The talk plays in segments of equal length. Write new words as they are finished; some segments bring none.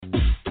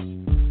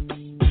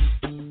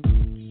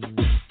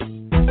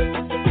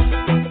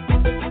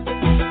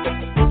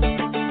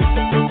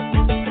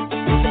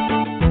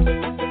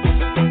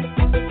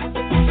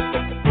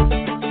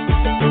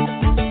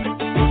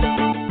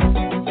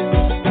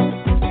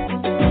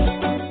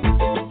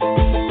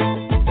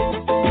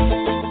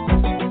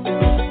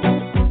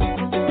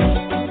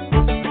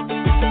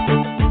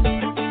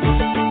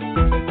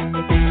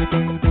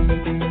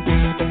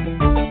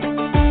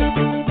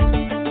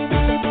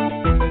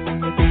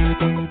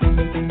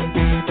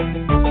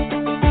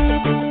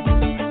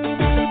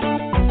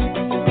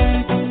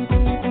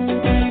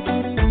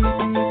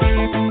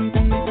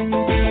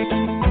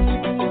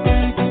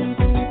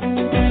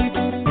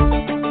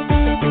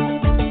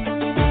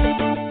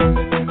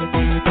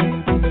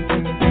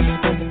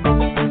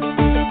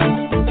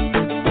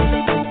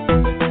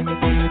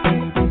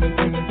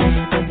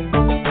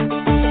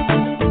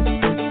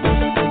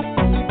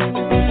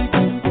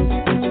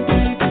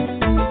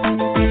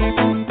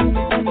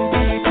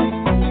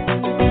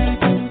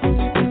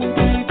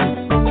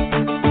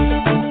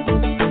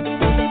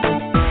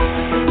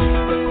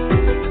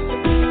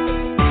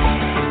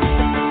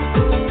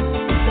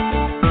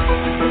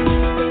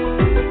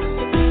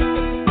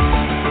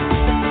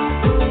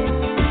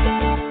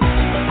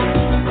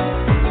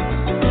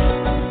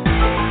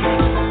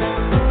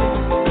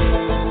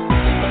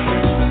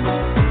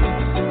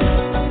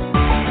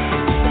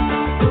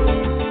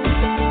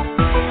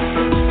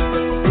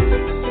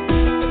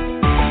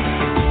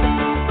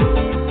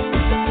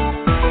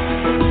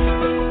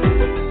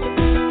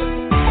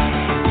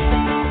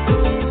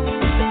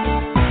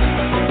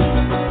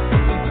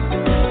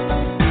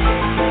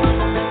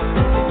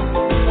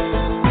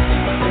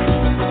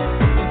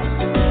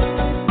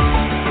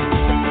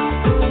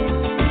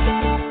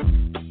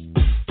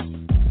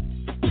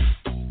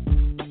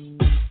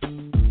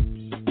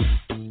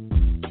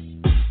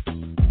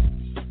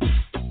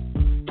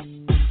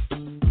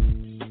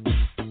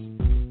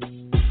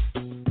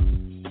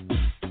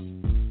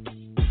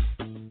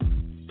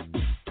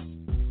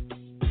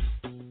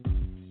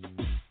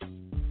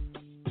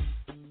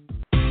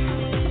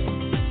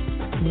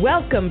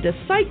Welcome to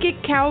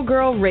Psychic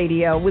Cowgirl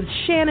Radio with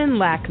Shannon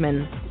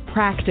Lackman.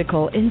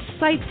 Practical,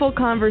 insightful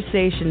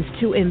conversations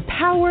to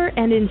empower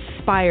and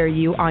inspire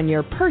you on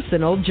your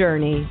personal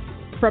journey.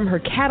 From her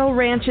cattle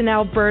ranch in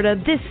Alberta,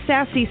 this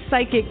sassy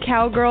psychic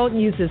cowgirl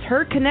uses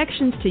her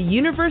connections to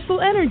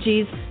universal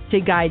energies to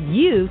guide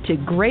you to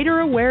greater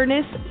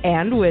awareness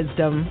and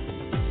wisdom.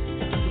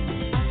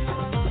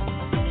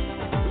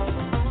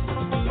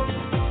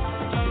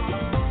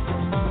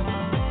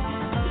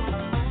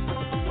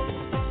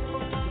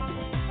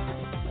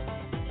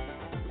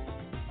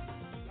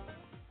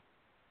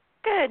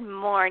 Good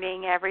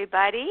morning,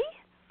 everybody.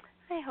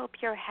 I hope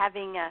you're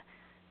having a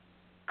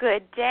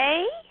good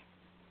day,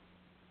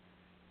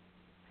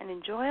 an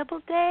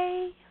enjoyable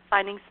day,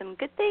 finding some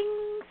good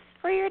things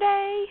for your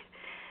day.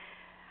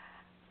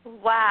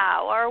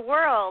 Wow, our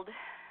world,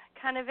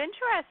 kind of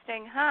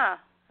interesting, huh?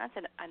 That's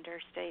an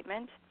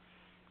understatement.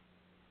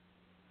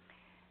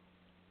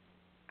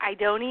 I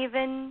don't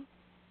even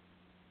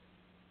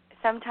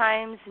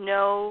sometimes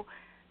know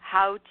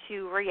how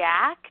to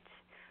react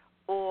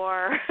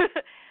or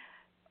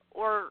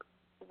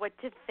what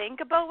to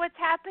think about what's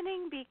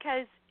happening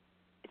because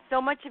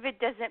so much of it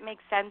doesn't make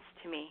sense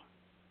to me.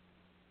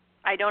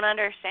 I don't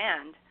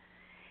understand.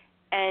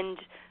 And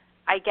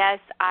I guess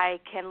I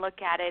can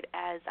look at it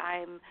as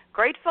I'm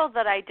grateful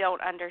that I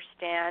don't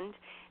understand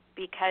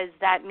because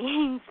that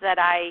means that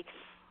I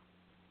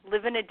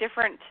live in a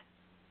different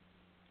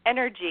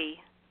energy.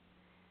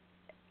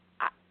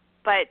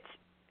 But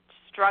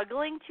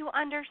struggling to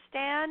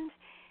understand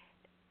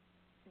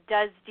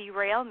does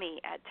derail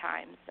me at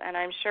times, and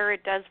I'm sure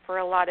it does for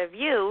a lot of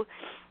you.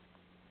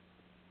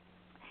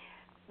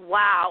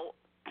 Wow.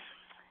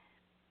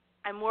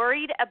 I'm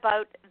worried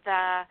about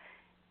the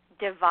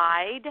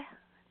divide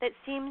that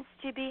seems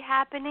to be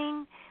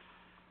happening,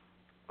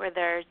 where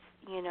there's,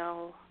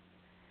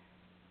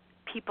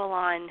 people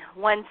on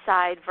one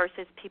side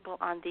versus people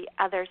on the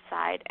other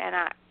side, and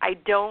I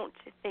don't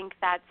think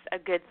that's a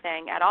good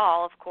thing at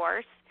all, of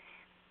course.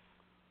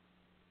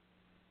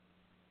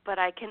 But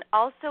I can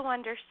also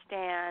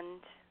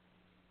understand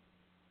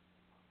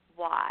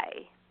why.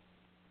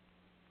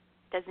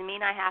 Doesn't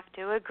mean I have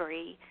to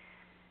agree,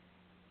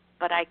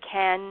 but I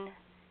can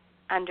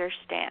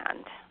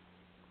understand.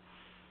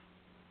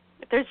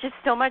 There's just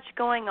so much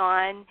going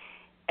on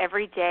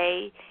every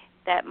day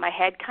that my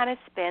head kind of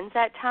spins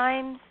at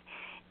times,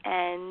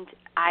 and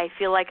I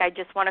feel like I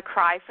just want to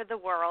cry for the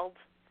world,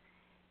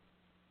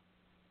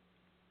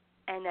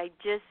 and I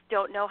just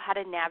don't know how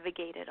to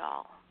navigate it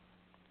all,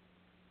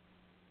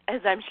 as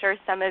I'm sure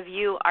some of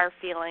you are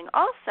feeling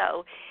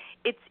also.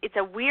 It's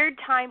a weird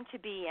time to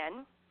be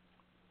in,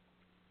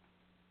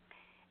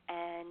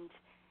 and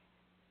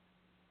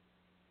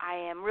I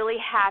am really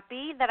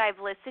happy that I've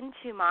listened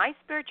to my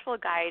spiritual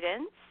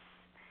guidance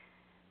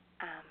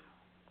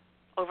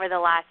over the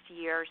last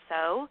year or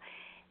so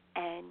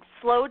and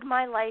slowed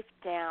my life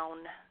down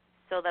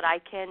so that I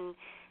can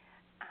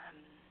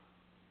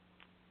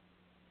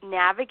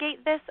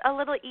navigate this a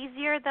little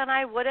easier than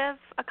I would have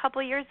a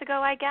couple years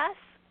ago, I guess.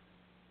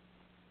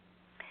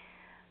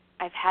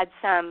 I've had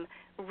some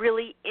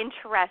really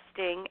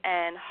interesting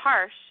and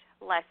harsh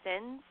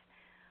lessons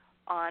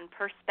on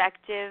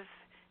perspective,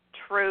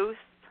 truth,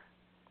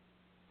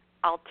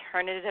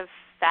 alternative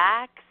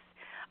facts.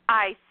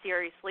 I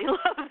seriously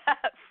love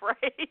that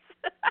phrase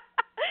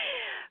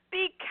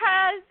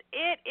because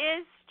it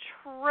is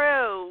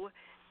true.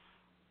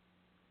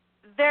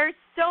 There's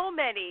so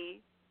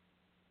many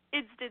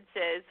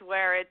instances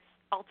where it's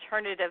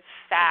alternative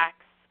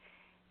facts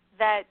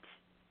that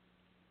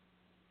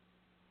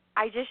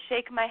I just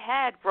shake my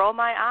head, roll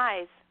my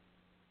eyes,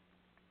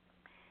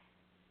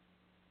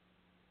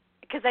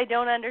 because I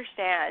don't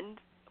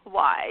understand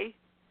why.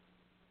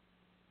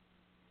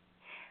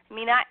 I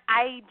mean,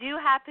 I do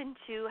happen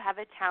to have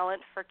a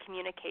talent for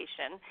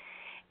communication,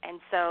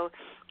 and so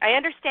I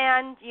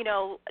understand,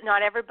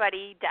 not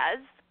everybody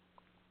does,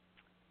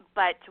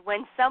 but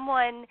when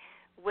someone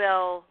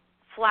will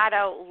flat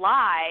out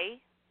lie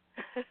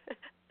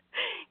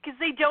because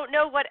they don't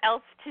know what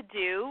else to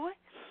do,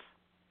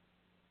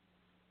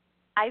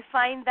 I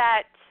find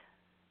that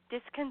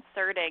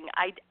disconcerting.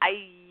 I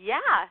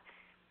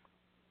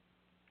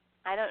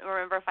don't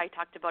remember if I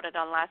talked about it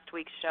on last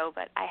week's show,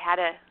 but I had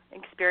an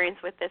experience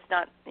with this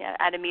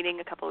at a meeting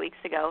a couple of weeks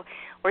ago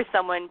where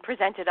someone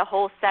presented a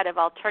whole set of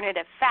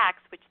alternative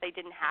facts, which they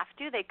didn't have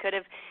to. They could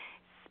have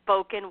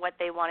spoken what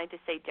they wanted to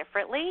say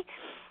differently.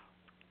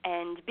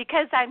 And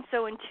because I'm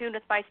so in tune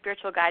with my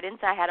spiritual guidance,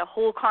 I had a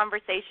whole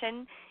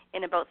conversation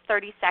in about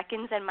 30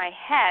 seconds in my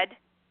head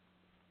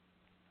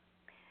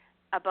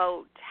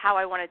about how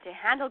I wanted to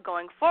handle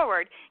going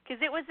forward,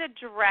 because it was a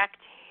direct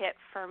hit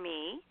for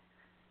me.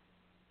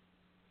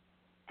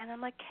 And I'm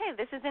like, hey,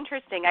 this is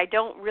interesting. I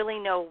don't really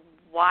know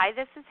why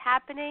this is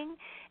happening,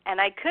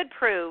 and I could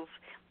prove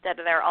that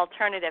there are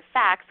alternative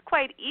facts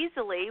quite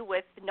easily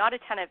with not a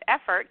ton of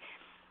effort,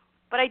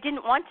 but I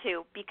didn't want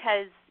to,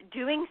 because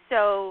doing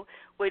so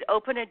would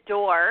open a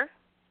door,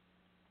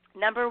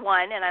 number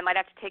one, and I might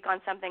have to take on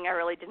something I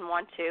really didn't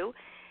want to,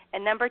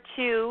 And number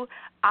 2,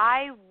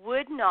 I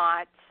would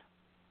not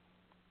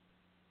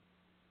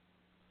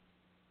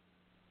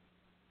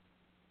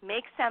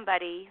make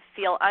somebody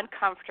feel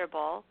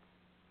uncomfortable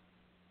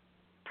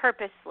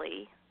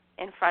purposely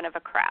in front of a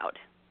crowd.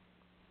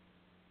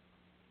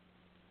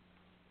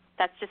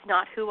 That's just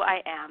not who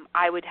I am.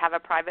 I would have a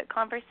private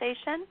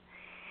conversation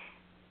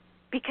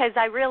because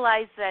I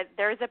realize that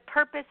there's a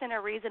purpose and a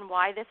reason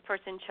why this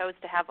person chose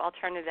to have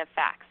alternative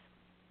facts.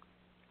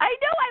 I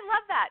know, I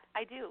love that.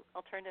 I do,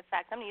 alternative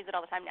facts. I'm going to use it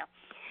all the time now.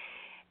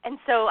 And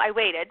so I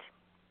waited,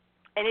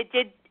 and it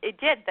did.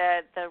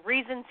 The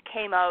reasons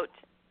came out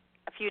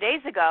a few days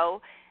ago,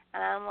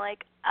 and I'm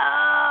like,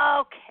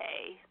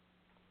 okay.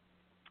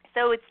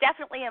 So it's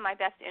definitely in my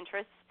best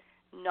interest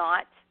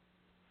not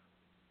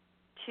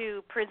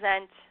to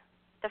present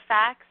the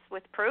facts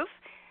with proof,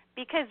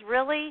 because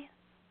really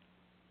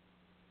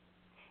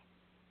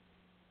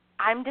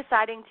I'm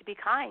deciding to be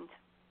kind.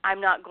 I'm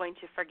not going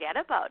to forget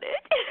about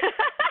it.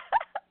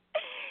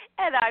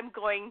 And I'm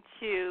going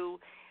to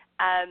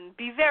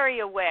be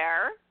very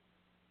aware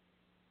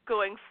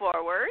going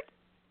forward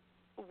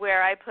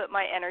where I put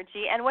my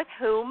energy and with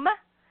whom,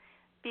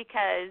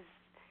 because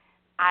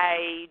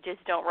I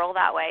just don't roll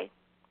that way.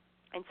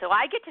 And so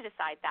I get to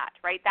decide that,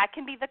 right? That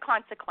can be the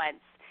consequence.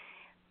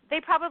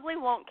 They probably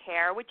won't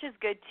care, which is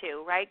good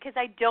too, right? Because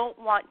I don't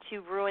want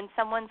to ruin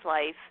someone's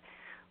life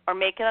or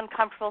make it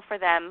uncomfortable for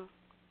them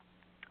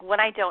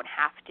when I don't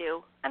have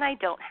to, and I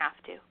don't have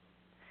to.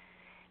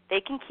 They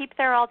can keep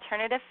their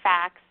alternative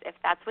facts if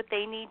that's what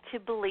they need to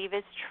believe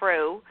is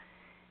true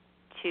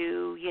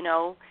to,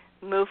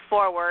 move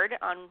forward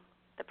on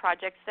the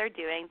projects they're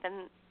doing,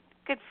 then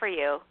good for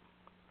you.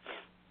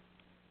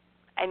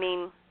 I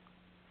mean,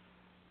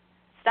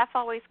 stuff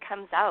always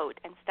comes out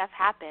and stuff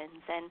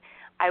happens, and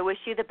I wish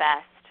you the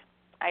best.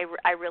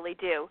 I really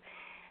do.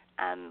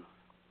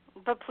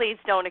 But please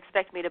don't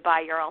expect me to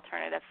buy your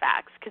alternative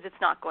facts, because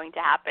it's not going to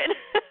happen.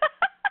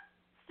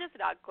 It's just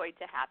not going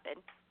to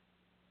happen.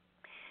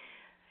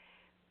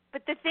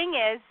 But the thing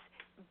is,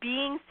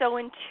 being so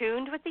in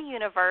tune with the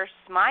universe,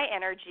 my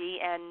energy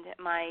and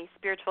my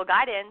spiritual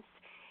guidance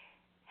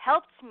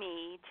helped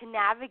me to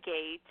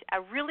navigate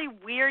a really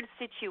weird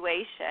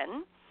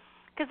situation,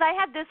 because I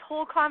had this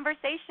whole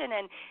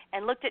conversation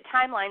and looked at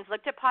timelines,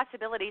 looked at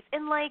possibilities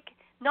in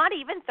not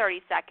even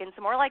 30 seconds,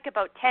 more like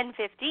about 10,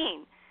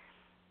 15.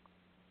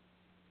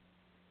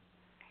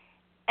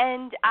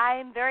 And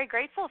I'm very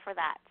grateful for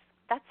that.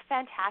 That's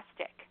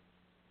fantastic.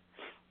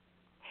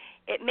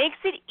 It makes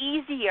it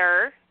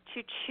easier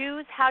to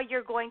choose how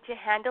you're going to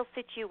handle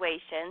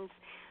situations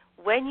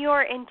when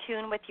you're in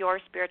tune with your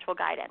spiritual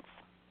guidance.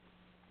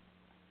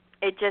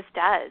 It just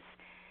does.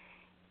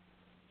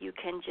 You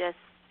can just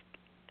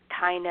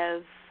kind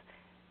of,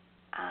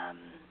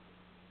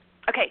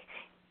 okay,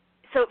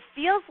 so it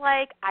feels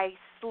like I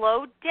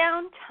slowed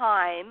down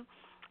time,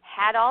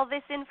 had all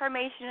this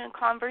information and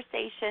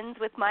conversations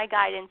with my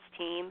guidance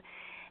team,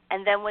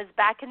 and then was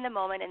back in the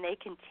moment, and they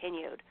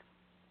continued.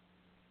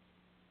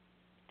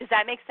 Does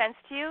that make sense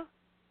to you?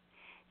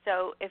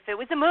 So if it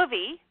was a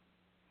movie,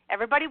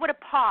 everybody would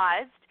have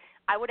paused.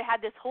 I would have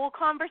had this whole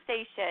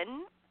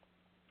conversation,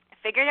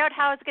 figured out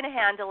how I was going to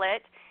handle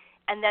it,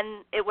 and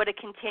then it would have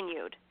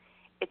continued.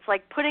 It's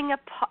like putting a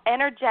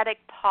energetic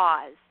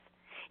pause.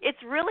 It's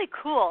really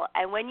cool.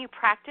 And when you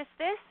practice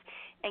this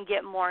and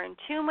get more in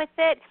tune with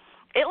it,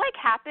 it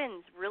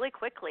happens really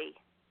quickly.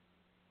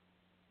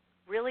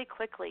 Really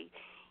quickly.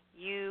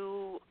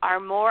 You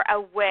are more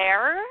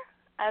aware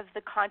of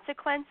the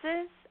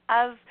consequences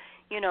of,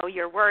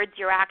 your words,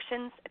 your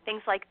actions,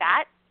 things like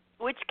that,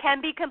 which can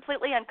be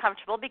completely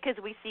uncomfortable because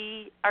we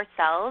see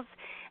ourselves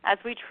as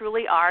we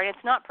truly are, and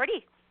it's not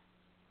pretty.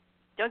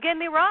 Don't get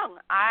me wrong.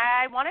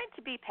 I wanted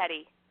to be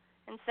petty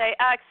and say,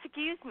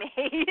 excuse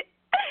me,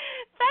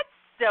 that's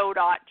so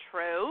not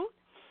true.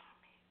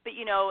 But,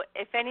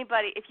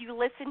 if you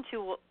listen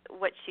to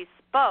what she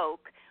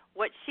spoke,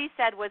 what she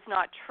said was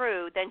not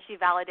true, then she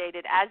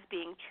validated as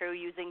being true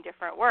using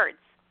different words.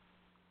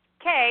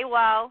 Okay,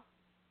 well,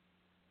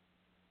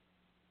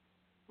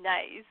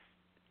 nice.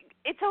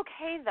 It's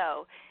okay,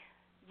 though.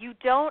 You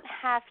don't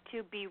have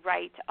to be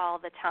right all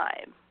the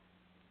time.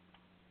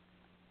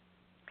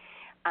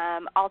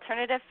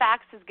 Alternative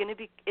facts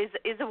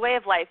is a way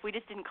of life. We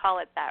just didn't call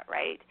it that,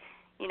 right?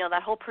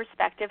 That whole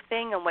perspective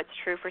thing and what's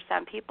true for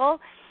some people.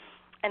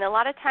 And a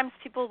lot of times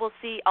people will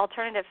see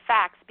alternative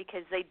facts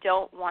because they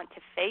don't want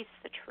to face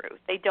the truth.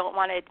 They don't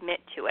want to admit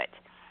to it.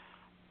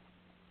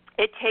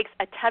 It takes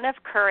a ton of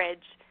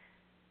courage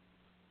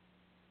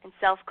and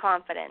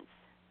self-confidence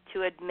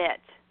to admit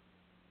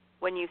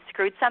when you've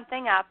screwed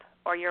something up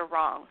or you're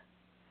wrong.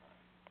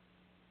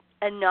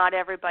 And not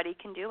everybody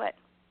can do it.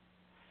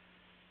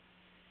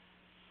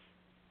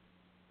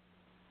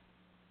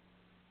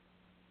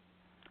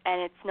 And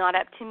it's not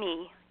up to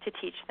me to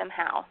teach them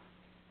how.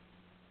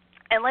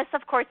 Unless,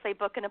 of course, they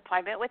book an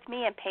appointment with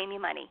me and pay me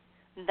money.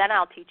 Then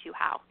I'll teach you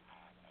how.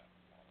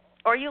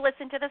 Or you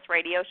listen to this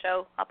radio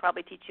show. I'll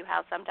probably teach you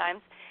how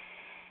sometimes.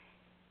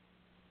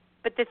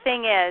 But the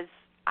thing is,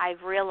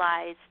 I've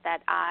realized that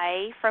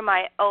for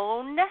my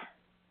own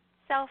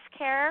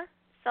self-care,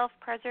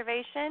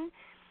 self-preservation,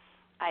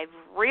 I've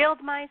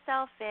reeled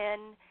myself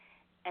in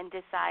and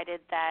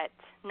decided that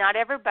not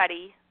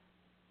everybody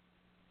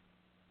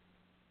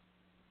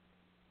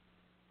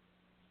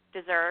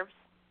deserves,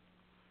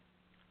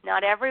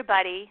 not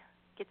everybody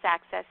gets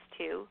access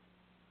to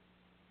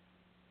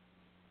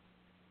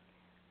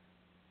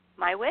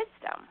my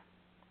wisdom.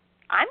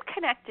 I'm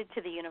connected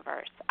to the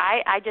universe.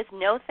 I just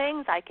know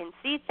things. I can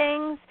see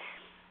things.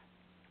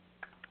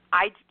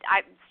 It's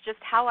just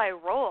how I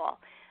roll.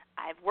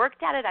 I've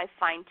worked at it. I've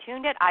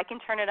fine-tuned it. I can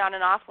turn it on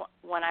and off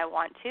when I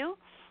want to.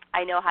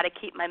 I know how to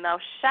keep my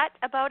mouth shut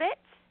about it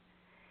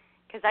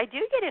because I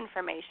do get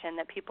information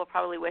that people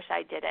probably wish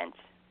I didn't,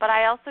 but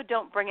I also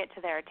don't bring it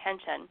to their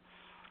attention.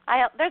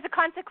 There's a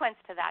consequence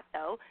to that,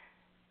 though.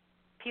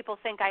 People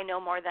think I know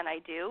more than I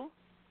do,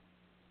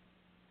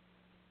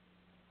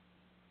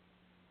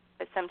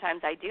 but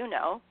sometimes I do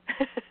know.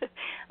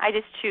 I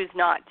just choose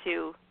not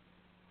to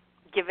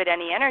give it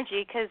any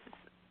energy because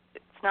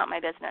it's not my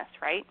business,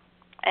 right?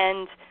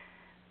 And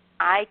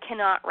I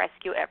cannot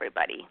rescue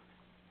everybody.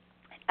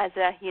 As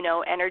a,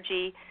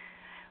 energy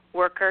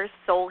worker,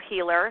 soul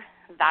healer,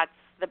 that's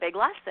the big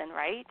lesson,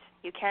 right?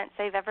 You can't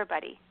save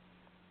everybody.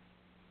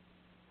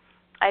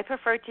 I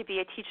prefer to be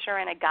a teacher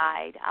and a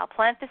guide. I'll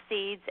plant the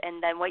seeds,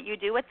 and then what you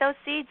do with those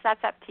seeds,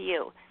 that's up to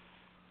you.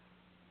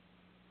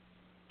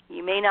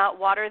 You may not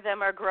water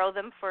them or grow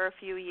them for a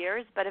few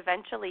years, but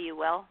eventually you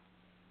will.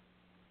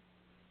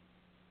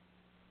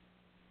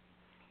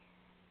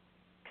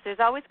 Because there's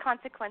always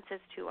consequences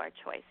to our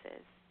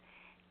choices.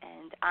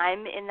 And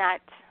I'm in that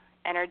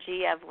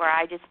energy of where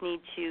I just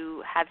need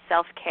to have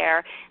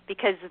self-care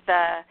because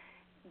the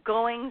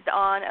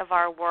goings-on of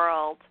our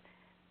world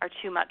are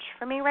too much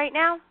for me right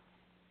now.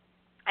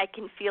 I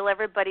can feel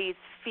everybody's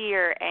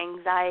fear,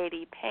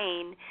 anxiety,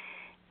 pain,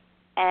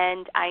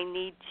 and I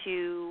need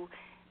to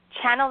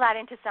channel that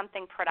into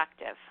something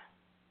productive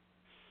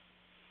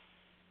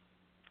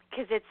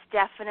because it's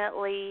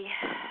definitely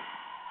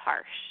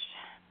harsh.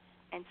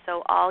 And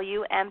so all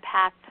you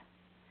empath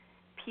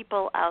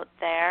people out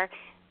there,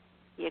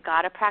 you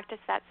got to practice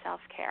that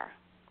self-care.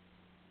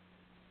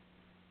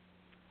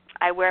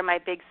 I wear my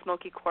big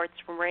smoky quartz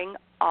ring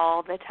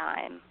all the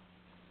time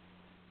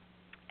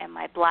and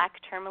my black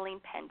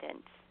tourmaline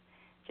pendant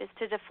just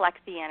to deflect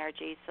the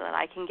energy so that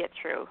I can get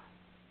through.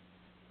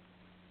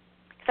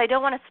 Because I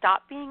don't want to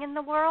stop being in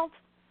the world,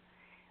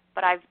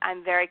 but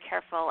I'm very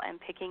careful and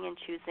picking and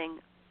choosing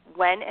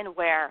when and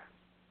where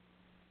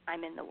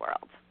I'm in the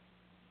world.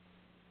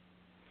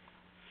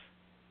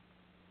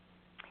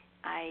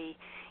 I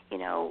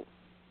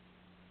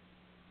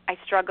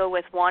struggle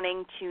with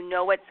wanting to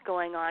know what's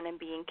going on and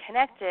being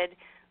connected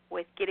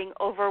with getting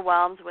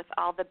overwhelmed with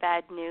all the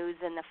bad news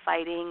and the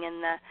fighting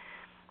and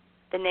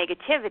the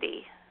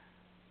negativity.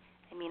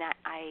 I mean,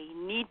 I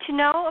need to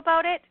know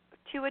about it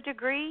to a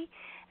degree.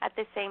 At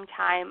the same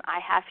time, I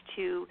have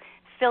to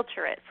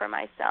filter it for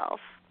myself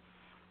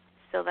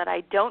so that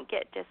I don't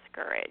get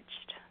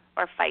discouraged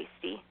or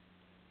feisty.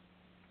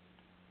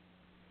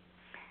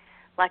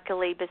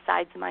 Luckily,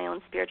 besides my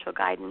own spiritual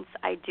guidance,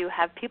 I do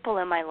have people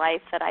in my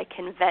life that I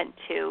can vent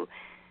to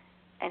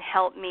and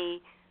help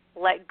me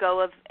let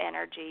go of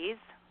energies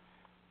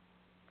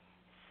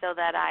so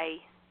that I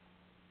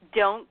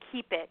don't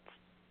keep it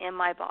in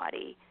my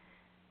body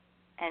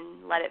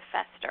and let it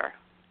fester.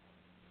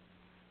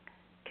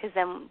 Because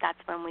then that's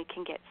when we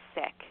can get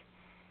sick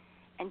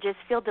and just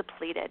feel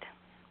depleted.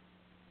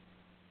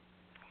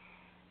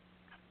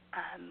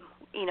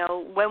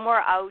 When we're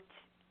out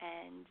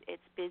and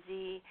it's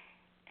busy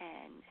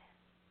and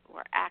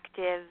we're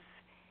active,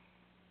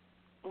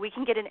 we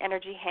can get an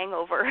energy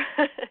hangover.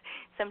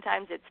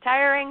 Sometimes it's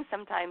tiring.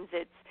 Sometimes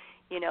it's,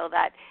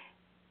 that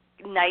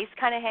nice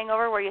kind of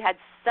hangover where you had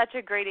such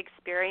a great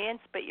experience,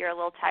 but you're a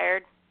little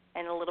tired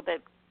and a little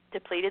bit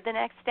depleted the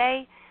next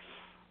day.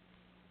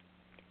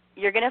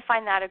 You're going to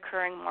find that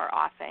occurring more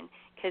often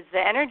because the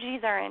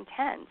energies are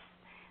intense.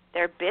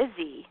 They're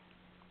busy.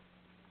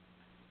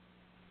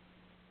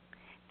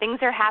 Things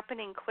are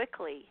happening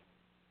quickly,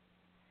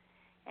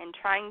 and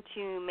trying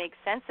to make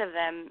sense of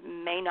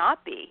them may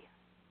not be.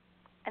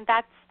 And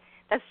that's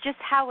just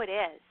how it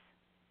is.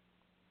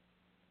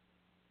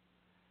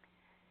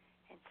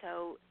 And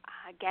so,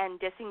 again,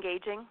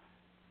 disengaging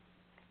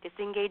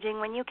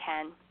when you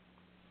can.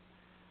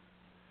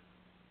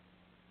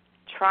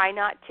 Try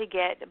not to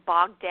get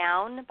bogged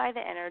down by the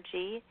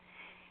energy.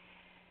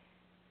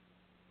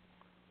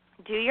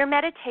 Do your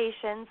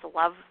meditations.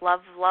 Love,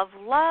 love, love,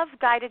 love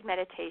guided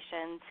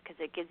meditations because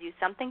it gives you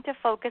something to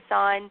focus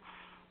on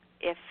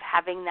if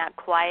having that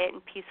quiet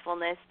and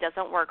peacefulness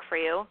doesn't work for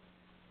you.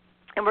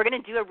 And we're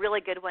going to do a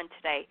really good one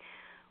today.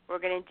 We're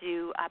going to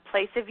do a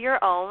place of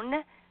your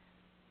own,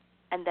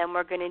 and then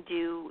we're going to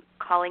do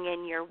calling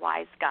in your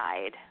wise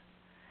guide.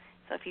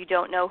 So if you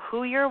don't know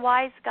who your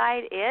wise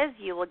guide is,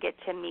 you will get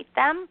to meet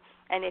them.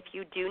 And if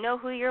you do know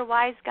who your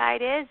wise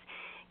guide is,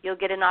 you'll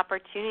get an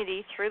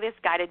opportunity through this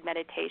guided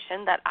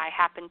meditation that I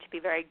happen to be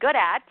very good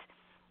at,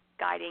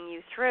 guiding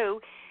you through.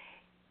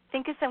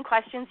 think of some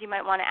questions you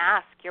might want to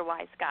ask your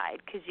wise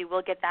guide, because you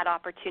will get that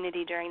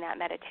opportunity during that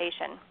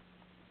meditation.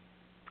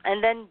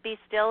 And then be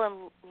still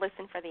and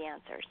listen for the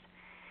answers.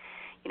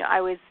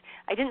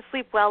 I didn't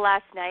sleep well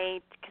last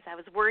night because I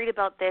was worried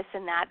about this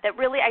and that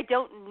really I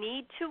don't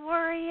need to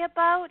worry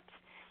about,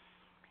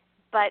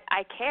 but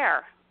I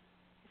care.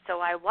 So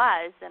I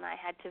was, and I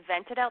had to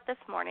vent it out this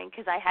morning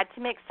because I had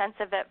to make sense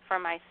of it for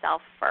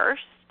myself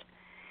first.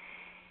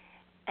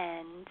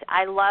 And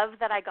I love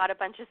that I got a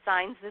bunch of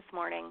signs this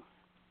morning.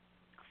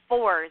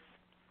 4s,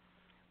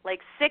 like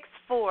 6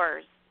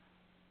 4s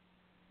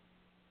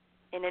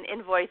in an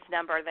invoice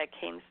number that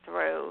came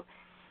through.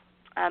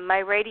 My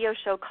radio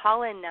show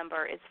call-in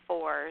number is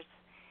 4s.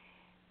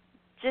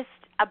 Just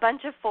a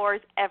bunch of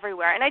 4s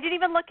everywhere. And I didn't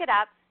even look it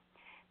up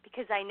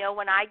because I know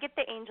when I get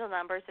the angel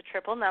numbers, the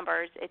triple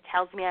numbers, it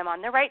tells me I'm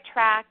on the right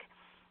track,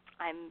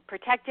 I'm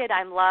protected,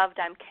 I'm loved,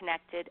 I'm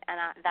connected, and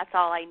that's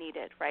all I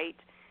needed, right?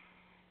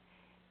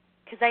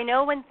 Because I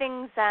know when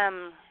things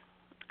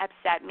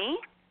upset me,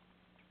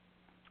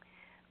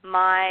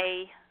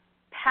 my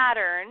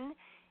pattern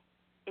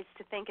is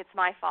to think it's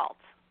my fault.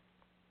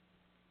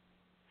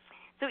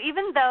 So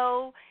even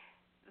though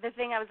the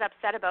thing I was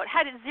upset about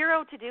had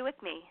zero to do with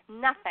me,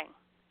 nothing,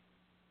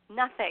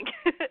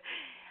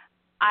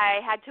 I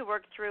had to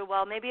work through,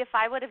 well, maybe if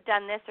I would have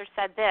done this or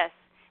said this,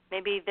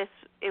 maybe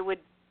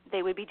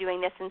they would be doing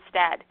this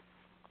instead.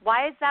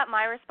 Why is that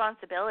my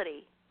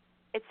responsibility?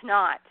 It's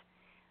not.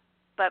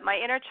 But my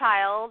inner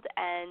child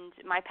and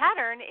my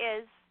pattern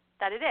is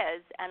that it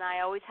is, and I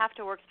always have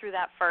to work through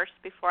that first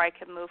before I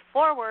can move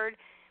forward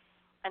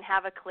and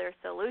have a clear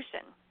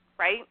solution,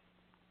 right?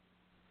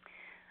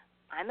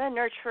 I'm a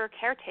nurturer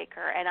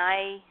caretaker, and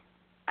I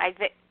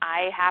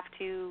have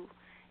to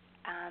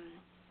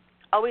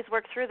always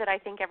work through that I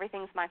think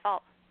everything's my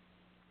fault.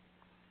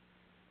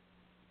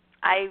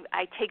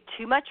 I take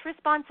too much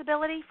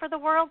responsibility for the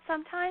world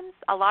sometimes,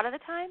 a lot of the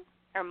time,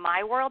 or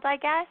my world, I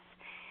guess,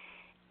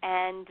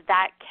 and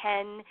that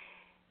can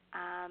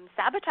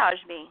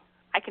sabotage me.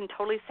 I can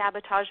totally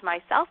sabotage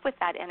myself with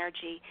that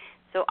energy.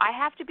 So I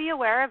have to be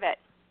aware of it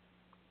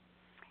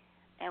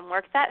and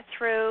work that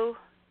through.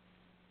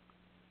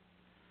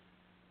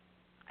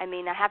 I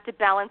mean, I have to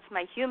balance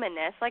my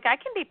humanness. Like, I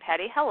can be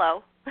petty.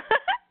 Hello.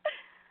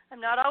 I'm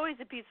not always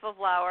a peaceful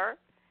flower.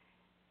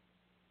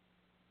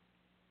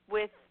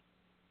 With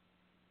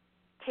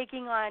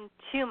taking on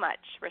too much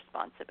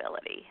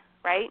responsibility,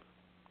 right?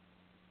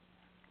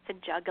 It's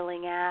a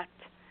juggling act.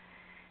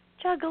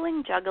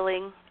 Juggling.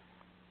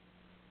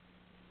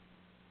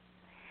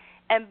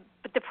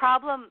 But the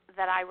problem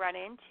that I run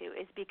into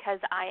is because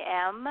I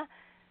am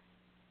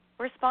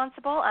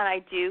responsible and I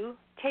do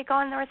take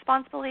on the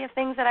responsibility of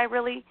things that I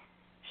really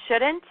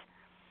shouldn't,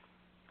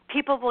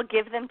 people will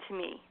give them to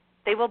me.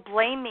 They will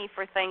blame me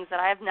for things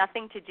that I have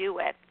nothing to do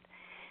with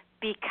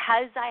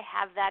because I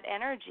have that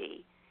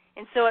energy.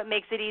 And so it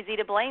makes it easy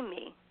to blame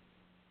me.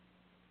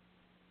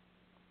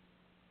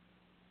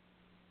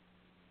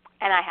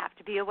 And I have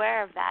to be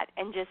aware of that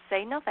and just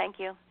say, no, thank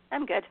you.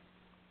 I'm good.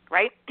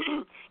 Right?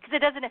 Because it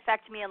doesn't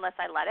affect me unless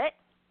I let it.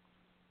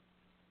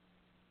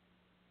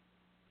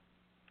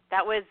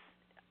 That's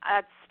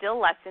still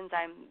lessons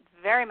I'm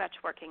very much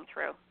working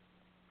through.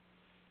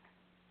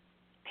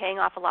 Paying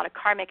off a lot of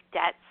karmic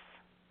debts.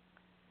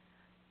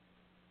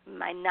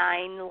 My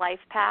 9 life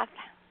path.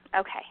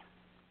 Okay.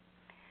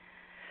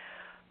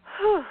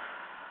 Whew.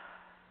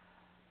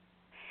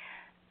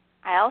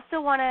 I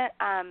also want to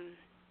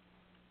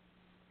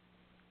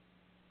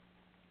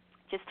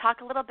just talk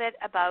a little bit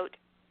about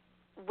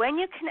when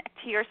you connect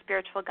to your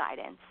spiritual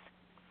guidance,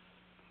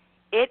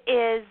 it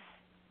is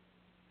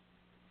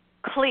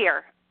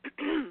clear,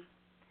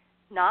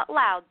 not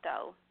loud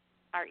though.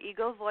 Our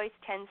ego voice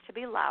tends to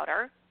be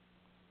louder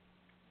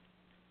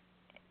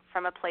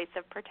from a place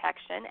of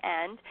protection,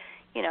 and,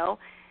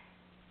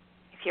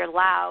 if you're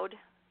loud,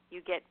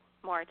 you get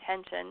more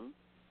attention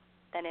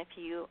than if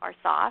you are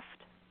soft.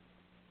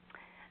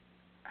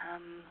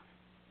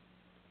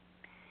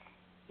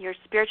 Your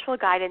spiritual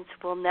guidance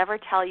will never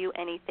tell you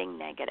anything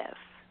negative.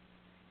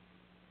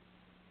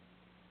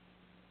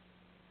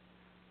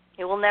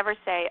 It will never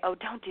say, oh,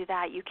 don't do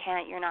that, you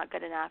can't, you're not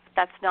good enough.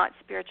 That's not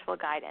spiritual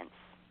guidance.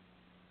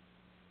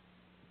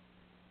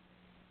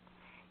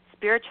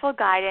 Spiritual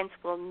guidance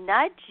will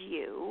nudge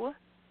you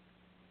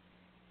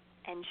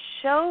and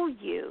show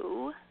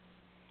you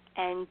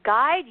and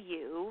guide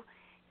you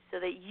so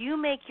that you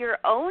make your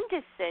own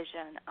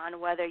decision on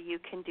whether you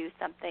can do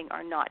something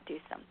or not do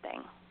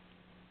something.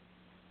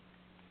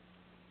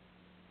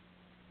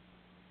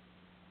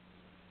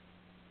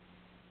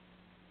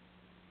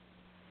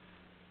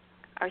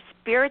 Our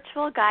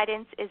spiritual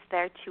guidance is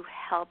there to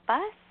help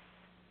us,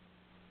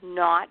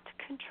 not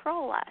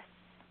control us.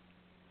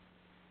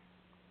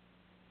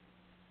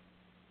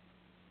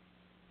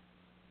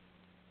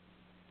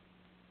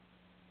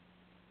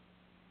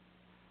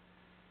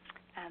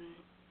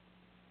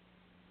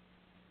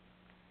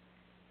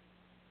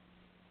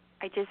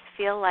 I just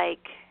feel like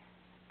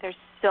there's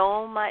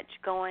so much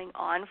going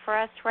on for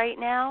us right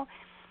now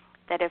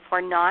that if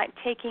we're not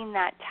taking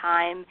that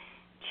time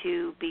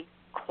to be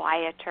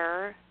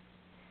quieter,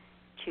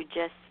 to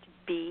just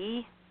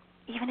be,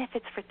 even if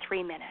it's for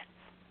 3 minutes.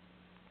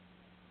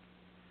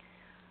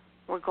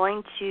 We're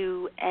going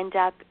to end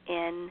up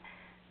in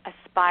a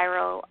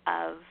spiral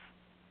of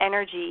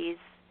energies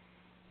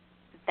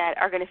that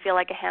are going to feel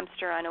like a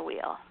hamster on a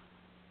wheel.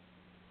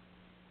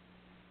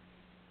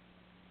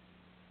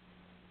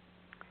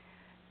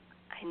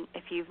 And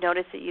if you've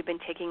noticed that you've been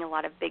taking a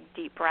lot of big,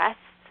 deep breaths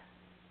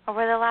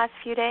over the last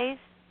few days,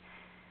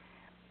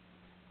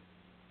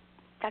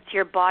 that's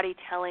your body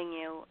telling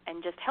you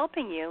and just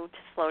helping you to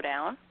slow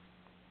down.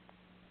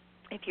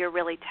 If you're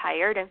really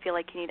tired and feel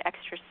like you need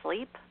extra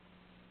sleep,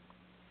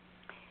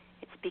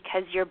 it's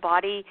because your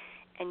body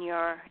and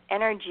your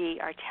energy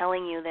are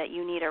telling you that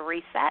you need a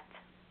reset.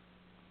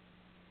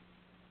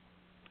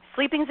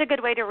 Sleeping is a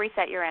good way to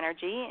reset your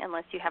energy,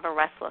 unless you have a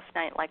restless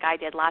night like I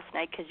did last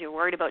night because you're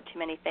worried about too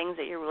many things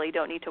that you really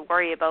don't need to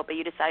worry about, but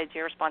you decide it's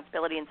your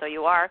responsibility, and so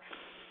you are.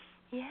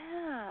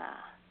 Yeah.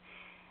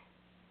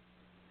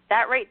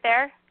 That right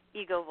there,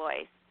 ego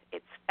voice.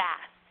 It's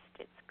fast.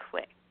 It's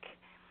quick.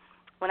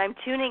 When I'm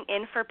tuning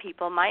in for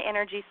people, my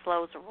energy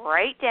slows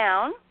right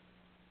down.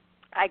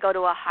 I go to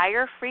a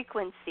higher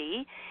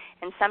frequency,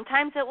 and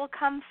sometimes it will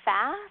come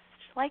fast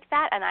like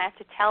that, and I have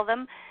to tell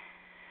them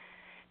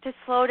to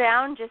slow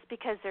down just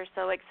because they're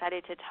so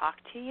excited to talk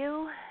to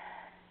you.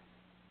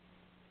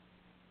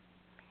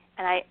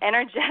 And I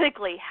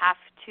energetically have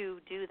to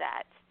do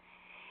that.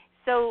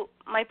 So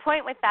my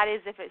point with that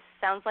is, if it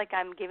sounds like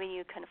I'm giving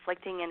you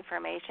conflicting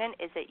information,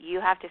 is that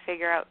you have to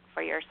figure out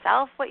for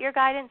yourself what your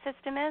guidance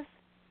system is.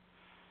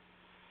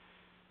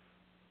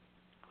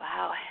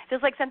 Wow, it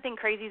feels like something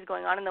crazy is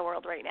going on in the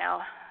world right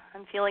now.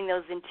 I'm feeling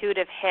those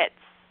intuitive hits.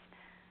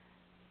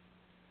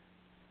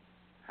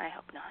 I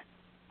hope not.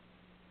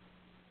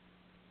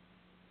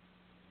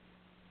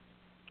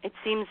 It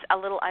seems a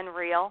little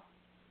unreal.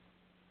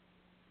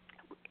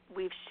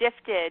 We've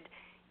shifted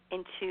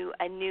into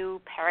a new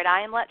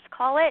paradigm, let's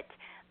call it,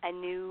 a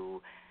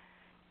new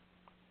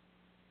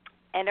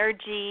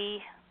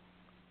energy.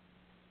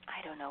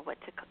 I don't know what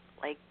to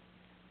like.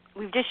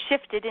 We've just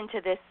shifted into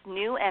this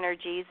new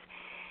energies,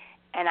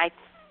 and I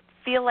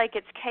feel like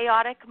it's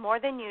chaotic more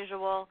than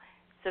usual,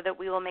 so that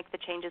we will make the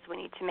changes we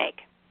need to make.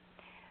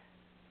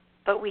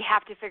 But we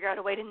have to figure out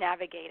a way to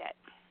navigate it.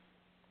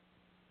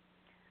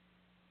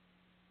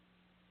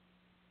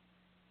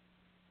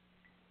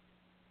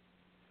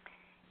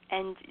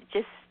 And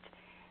just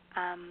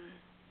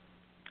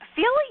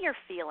feel what you're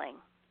feeling,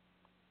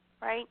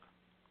 right?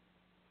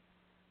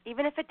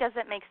 Even if it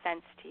doesn't make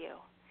sense to you.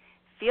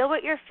 Feel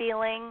what you're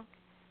feeling,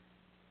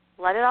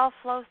 let it all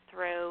flow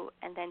through,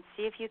 and then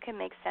see if you can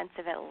make sense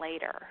of it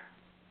later.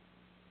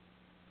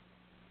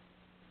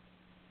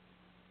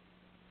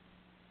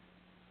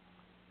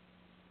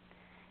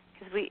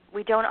 Because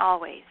we don't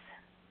always.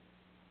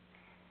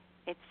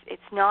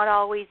 It's not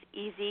always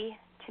easy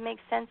to make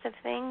sense of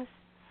things.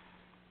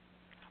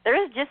 There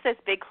is just this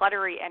big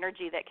cluttery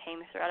energy that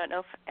came through. I don't know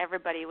if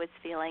everybody was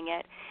feeling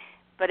it,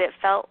 but it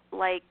felt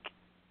like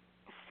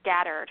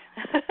scattered.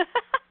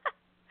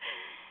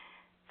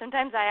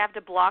 Sometimes I have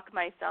to block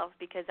myself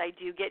because I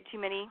do get too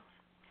many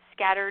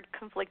scattered,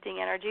 conflicting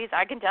energies.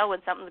 I can tell when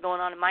something's going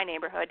on in my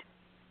neighborhood.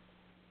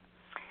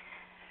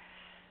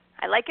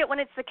 I like it when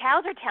it's the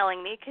cows are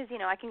telling me because,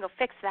 I can go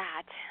fix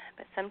that.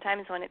 But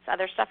sometimes when it's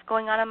other stuff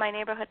going on in my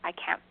neighborhood, I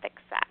can't fix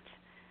that.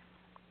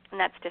 And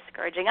that's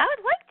discouraging. I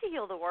would like to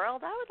heal the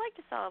world. I would like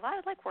to solve. I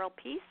would like world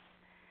peace.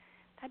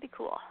 That'd be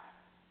cool.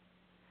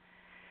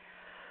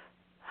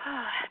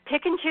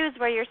 Pick and choose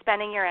where you're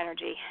spending your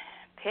energy.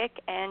 Pick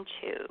and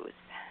choose.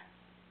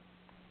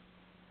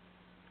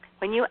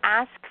 When you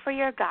ask for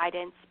your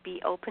guidance,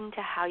 be open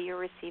to how you're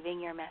receiving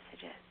your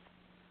messages.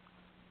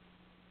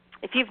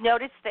 If you've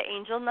noticed the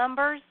angel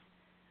numbers,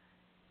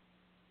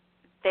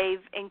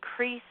 they've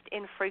increased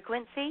in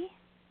frequency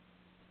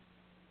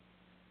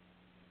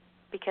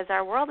because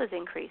our world has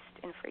increased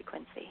in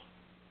frequency.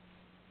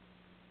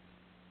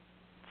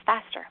 It's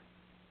faster.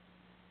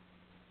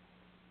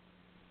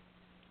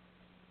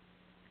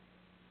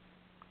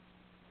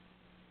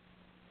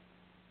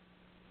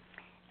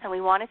 And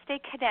we want to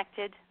stay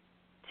connected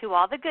to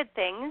all the good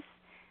things,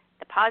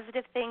 the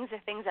positive things, the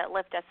things that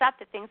lift us up,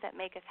 the things that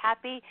make us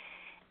happy,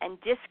 and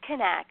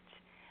disconnect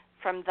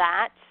from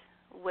that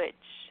which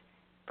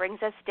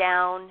brings us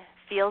down,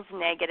 feels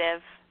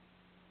negative,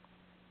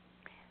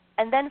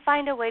 and then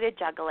find a way to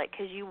juggle it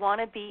because you want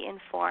to be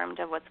informed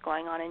of what's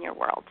going on in your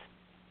world.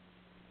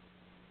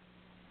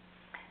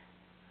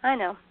 I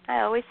know. I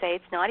always say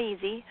it's not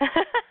easy.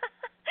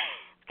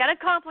 It's kind of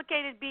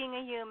complicated being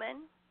a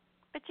human,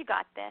 but you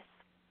got this.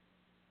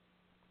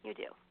 You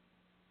do.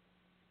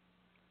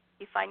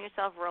 You find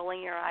yourself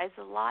rolling your eyes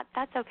a lot,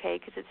 that's okay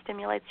because it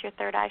stimulates your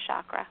third eye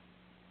chakra.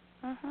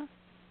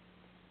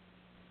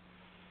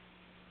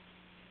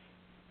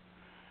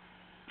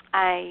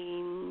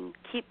 I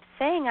keep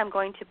saying I'm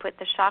going to put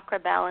the chakra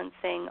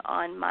balancing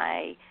on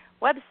my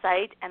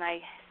website, and I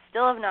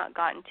still have not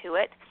gotten to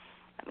it.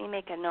 Let me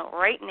make a note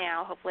right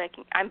now. Hopefully I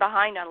can. I'm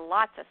behind on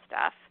lots of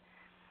stuff.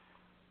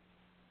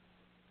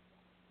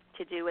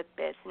 to do with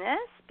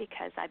business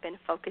because I've been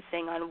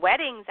focusing on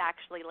weddings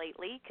actually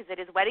lately because it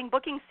is wedding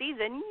booking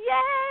season.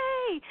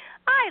 Yay!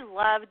 I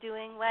love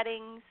doing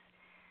weddings.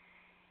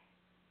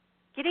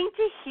 Getting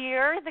to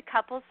hear the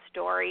couple's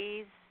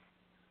stories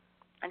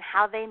and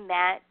how they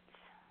met,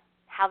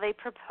 how they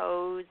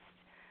proposed,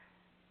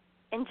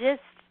 and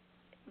just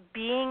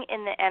being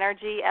in the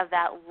energy of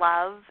that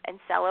love and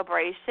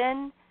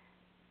celebration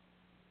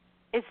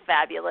is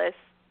fabulous.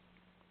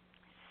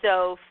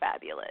 So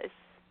fabulous.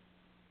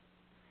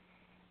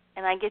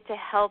 And I get to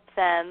help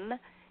them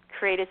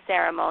create a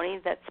ceremony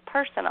that's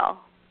personal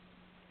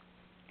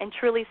and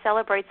truly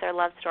celebrates their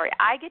love story.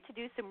 I get to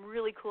do some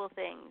really cool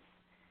things.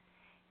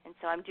 And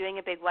so I'm doing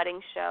a big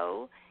wedding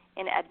show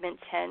in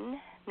Edmonton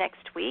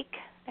next week,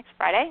 next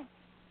Friday.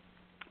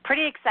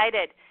 Pretty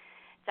excited.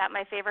 It's at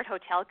my favorite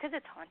hotel because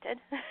it's haunted.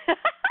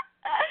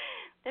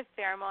 The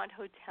Fairmont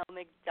Hotel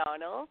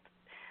McDonald.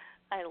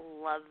 I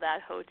love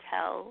that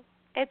hotel.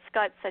 It's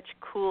got such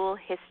cool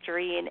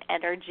history and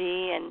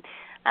energy, and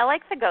I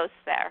like the ghosts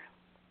there.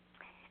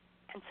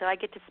 And so I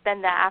get to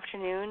spend the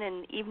afternoon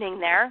and evening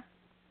there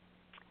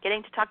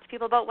getting to talk to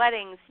people about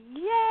weddings.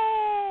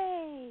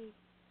 Yay!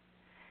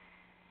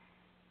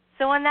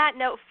 So on that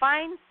note,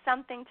 find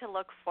something to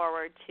look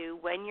forward to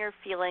when you're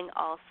feeling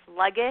all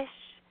sluggish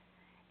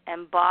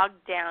and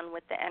bogged down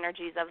with the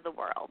energies of the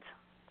world.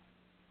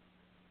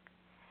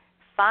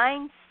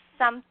 Find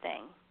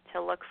something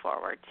to look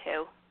forward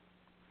to,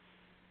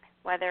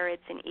 whether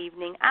it's an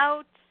evening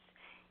out,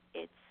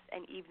 it's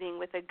an evening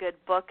with a good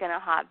book and a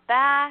hot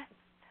bath,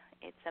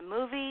 it's a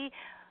movie.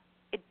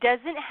 It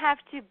doesn't have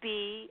to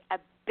be a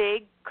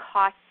big,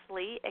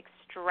 costly,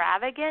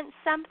 extravagant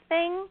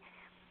something.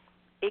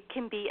 It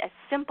can be a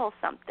simple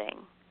something,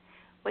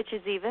 which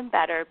is even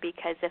better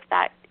because if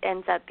that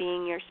ends up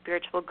being your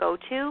spiritual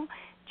go-to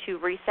to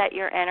reset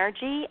your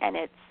energy and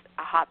it's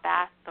a hot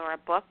bath or a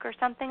book or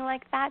something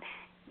like that,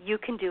 you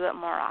can do it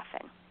more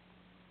often.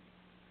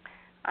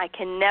 I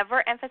can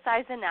never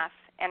emphasize enough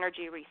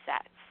energy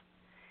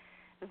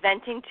resets.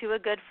 Venting to a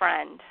good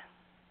friend.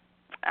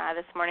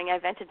 This morning I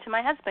vented to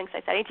my husband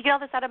because I said, I need to get all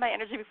this out of my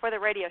energy before the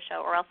radio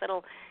show or else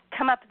it'll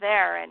come up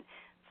there and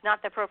it's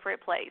not the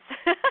appropriate place.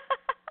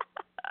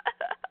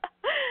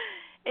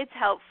 It's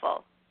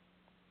helpful.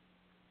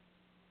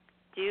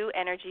 Do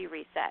energy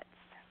resets.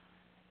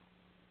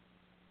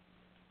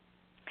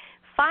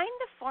 Find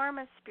a form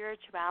of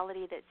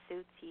spirituality that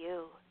suits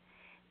you.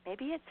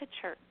 Maybe it's a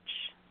church.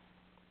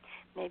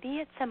 Maybe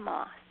it's a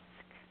mosque.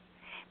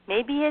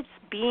 Maybe it's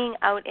being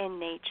out in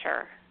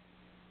nature.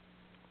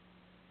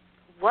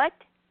 What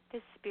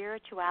does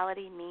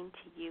spirituality mean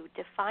to you?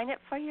 Define it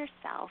for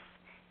yourself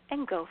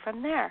and go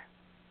from there.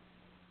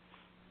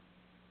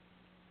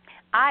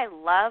 I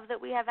love that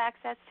we have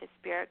access to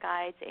spirit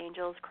guides,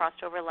 angels,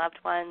 crossed over loved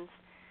ones.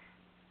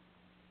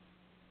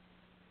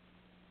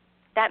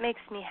 That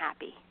makes me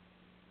happy.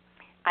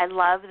 I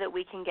love that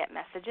we can get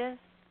messages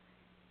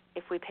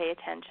if we pay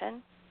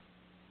attention.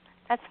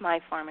 That's my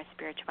form of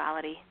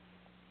spirituality.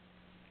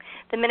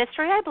 The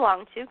ministry I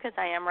belong to, because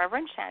I am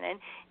Reverend Shannon,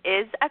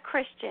 is a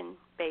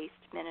Christian-based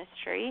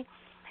ministry,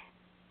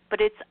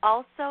 but it's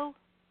also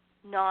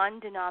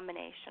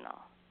non-denominational,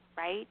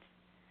 right?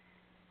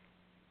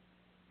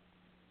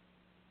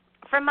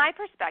 From my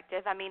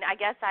perspective, I mean, I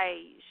guess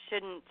I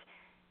shouldn't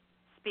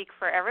speak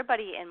for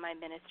everybody in my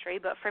ministry,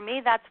 but for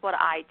me, that's what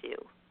I do.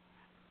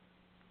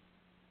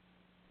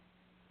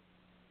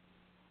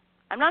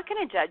 I'm not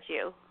going to judge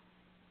you.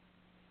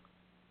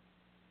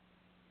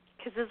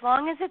 Because as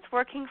long as it's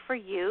working for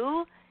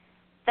you,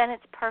 then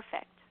it's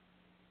perfect.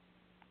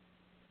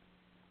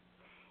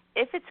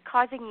 If it's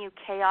causing you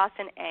chaos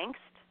and angst,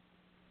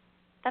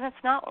 then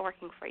it's not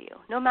working for you,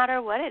 no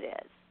matter what it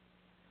is.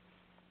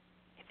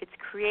 If it's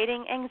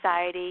creating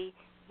anxiety,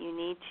 you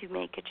need to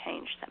make a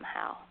change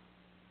somehow.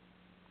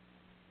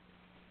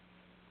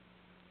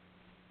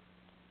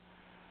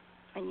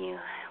 And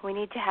we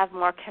need to have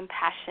more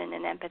compassion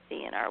and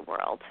empathy in our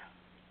world.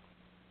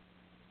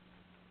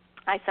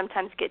 I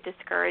sometimes get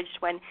discouraged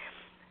when,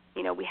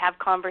 we have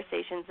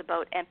conversations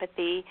about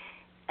empathy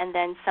and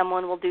then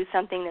someone will do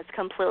something that's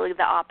completely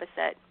the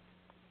opposite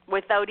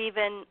without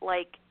even,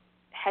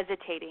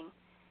 hesitating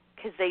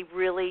because they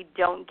really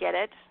don't get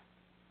it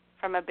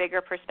from a bigger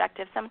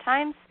perspective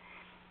sometimes.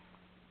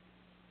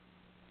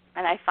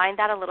 And I find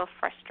that a little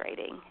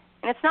frustrating.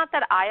 And it's not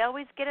that I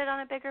always get it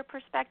on a bigger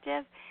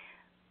perspective,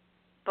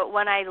 but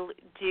when I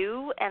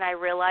do and I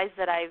realize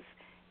that I've,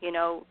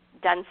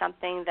 done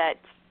something that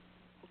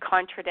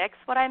contradicts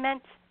what I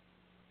meant,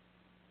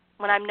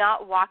 when I'm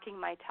not walking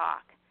my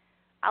talk,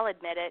 I'll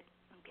admit it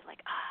and be like,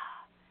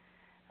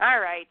 all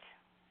right,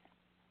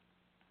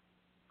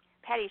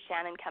 Patty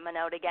Shannon coming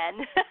out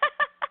again.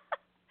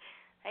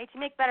 I need to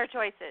make better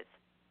choices.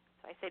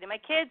 So I say to my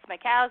kids, my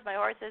cows, my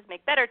horses,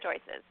 make better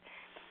choices.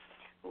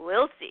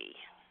 We'll see.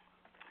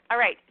 All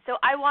right, so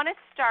I want to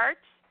start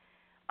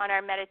on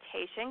our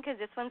meditation because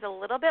this one's a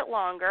little bit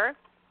longer,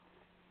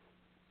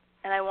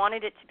 and I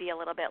wanted it to be a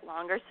little bit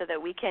longer so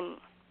that we can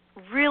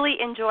really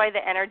enjoy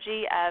the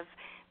energy of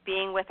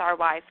being with our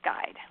wise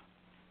guide.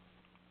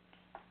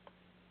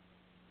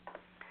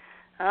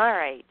 All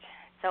right.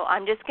 So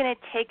I'm just going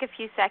to take a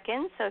few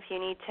seconds. So if you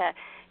need to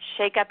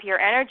shake up your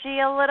energy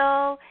a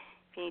little,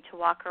 if you need to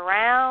walk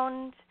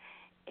around,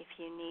 if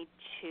you need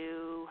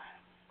to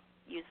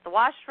use the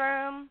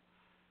washroom,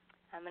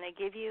 I'm going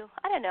to give you,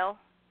 I don't know,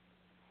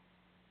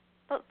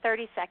 about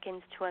 30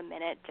 seconds to a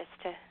minute just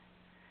to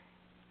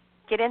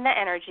get in the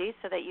energy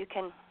so that you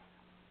can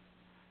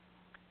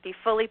be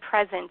fully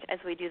present as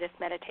we do this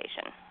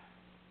meditation.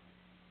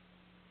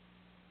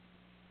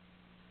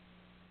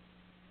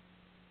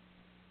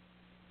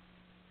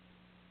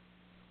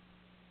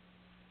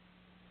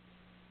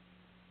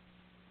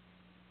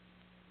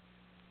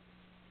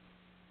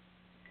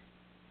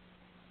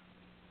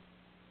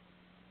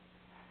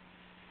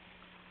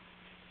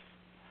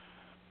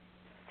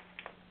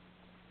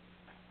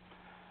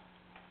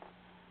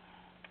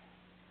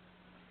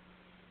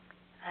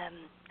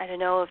 I don't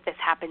know if this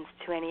happens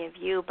to any of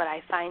you, but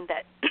I find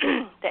that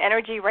the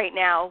energy right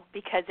now,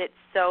 because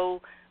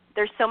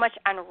there's so much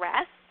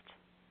unrest,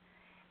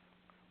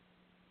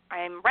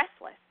 I'm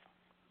restless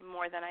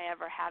more than I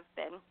ever have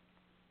been.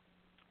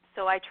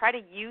 So I try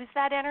to use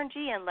that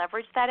energy and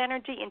leverage that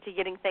energy into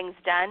getting things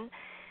done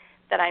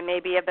that I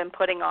maybe have been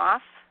putting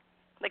off.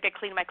 Like I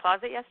cleaned my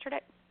closet yesterday,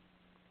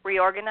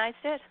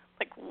 reorganized it.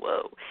 Like,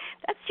 whoa,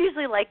 that's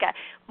usually like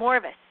more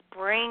of a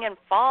spring and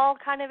fall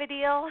kind of a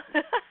deal.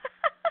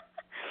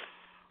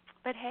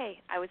 But hey,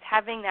 I was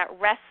having that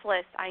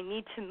restless, I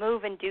need to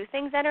move and do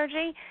things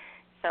energy,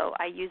 so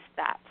I used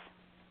that.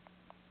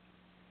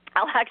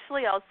 I'll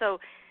actually also,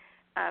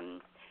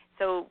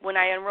 so when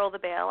I unroll the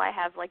bale, I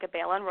have like a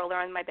bale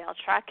unroller on my bale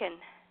truck, and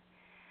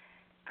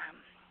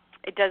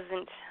it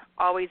doesn't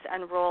always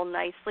unroll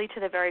nicely to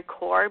the very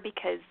core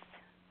because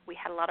we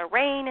had a lot of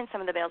rain and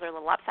some of the bales are a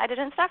little lopsided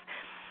and stuff.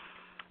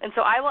 And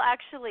so I will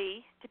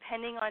actually,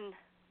 depending on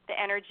the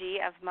energy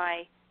of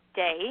my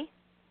day,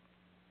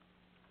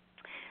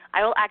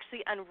 I will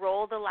actually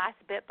unroll the last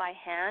bit by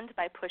hand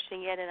by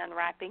pushing it and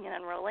unwrapping and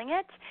unrolling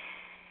it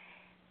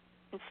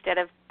instead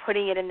of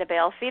putting it in the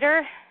bale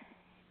feeder,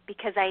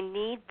 because I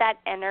need that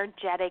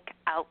energetic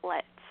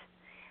outlet.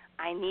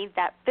 I need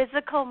that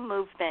physical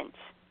movement.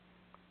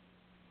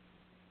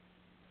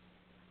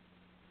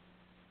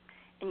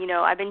 And, you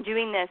know, I've been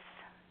doing this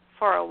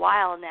for a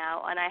while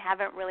now, and I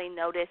haven't really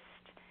noticed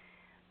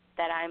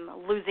that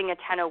I'm losing a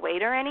ton of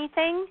weight or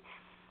anything.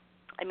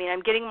 I mean,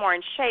 I'm getting more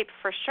in shape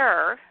for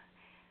sure,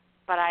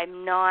 but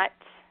I'm not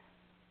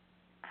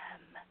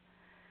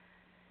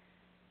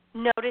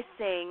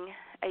noticing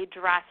a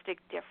drastic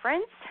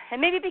difference. And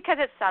maybe because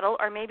it's subtle,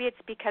 or maybe it's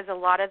because a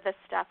lot of the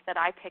stuff that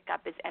I pick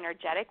up is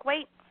energetic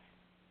weight,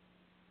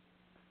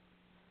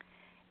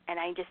 and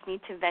I just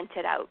need to vent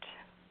it out.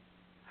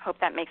 Hope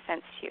that makes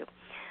sense to you.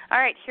 All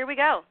right, here we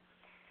go.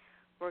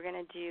 We're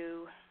going to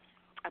do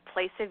a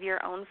place of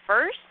your own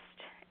first,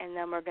 and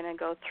then we're going to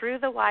go through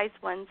the wise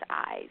one's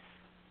eyes.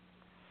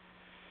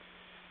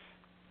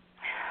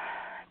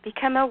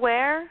 Become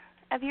aware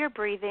of your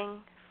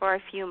breathing for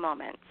a few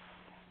moments.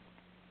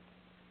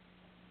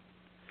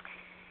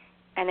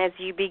 And as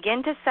you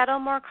begin to settle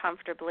more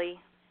comfortably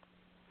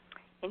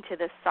into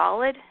the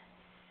solid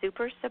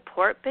super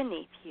support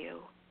beneath you,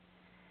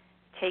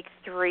 take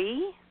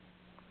 3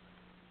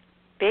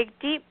 big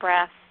deep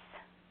breaths,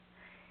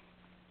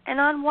 and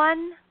on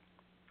one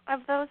of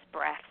those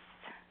breaths,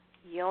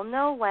 you'll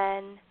know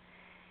when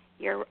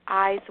your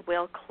eyes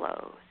will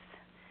close.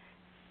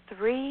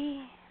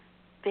 3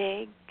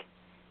 big,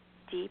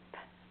 deep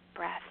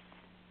breaths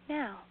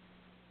now.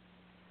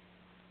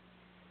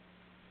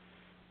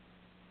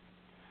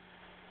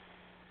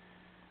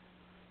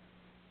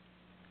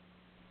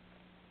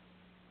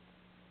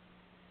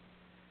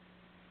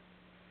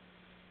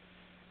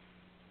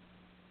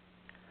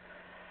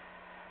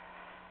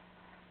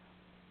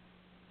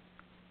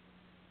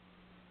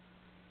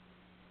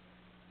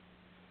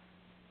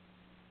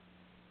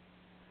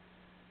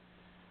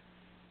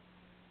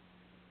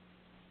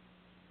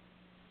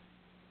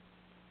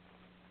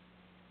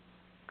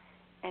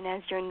 And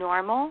as your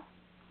normal,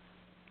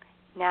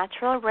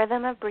 natural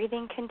rhythm of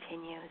breathing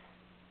continues,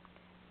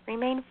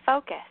 remain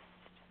focused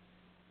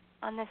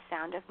on the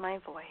sound of my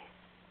voice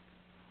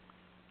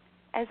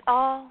as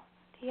all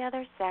the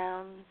other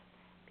sounds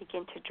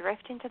begin to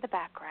drift into the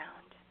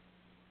background,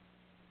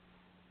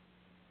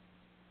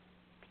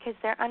 because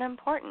they're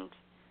unimportant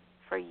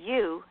for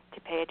you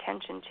to pay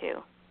attention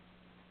to.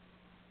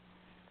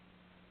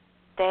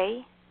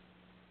 They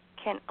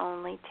can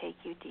only take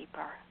you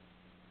deeper.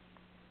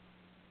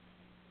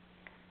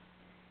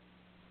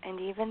 And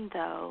even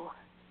though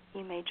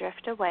you may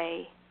drift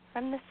away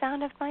from the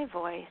sound of my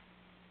voice,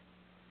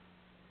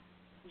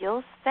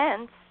 you'll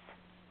sense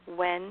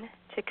when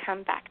to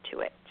come back to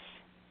it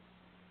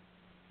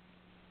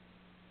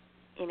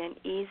in an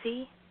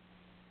easy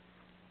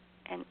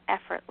and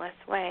effortless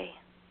way.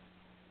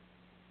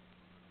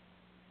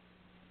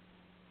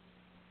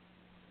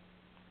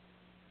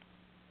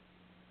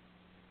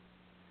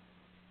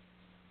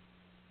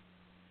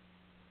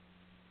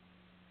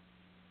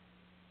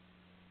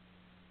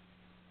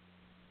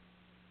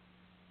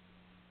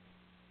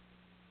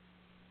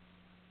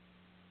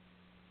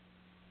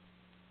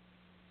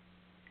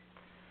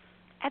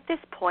 At this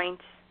point,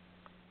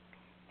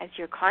 as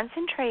your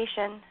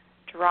concentration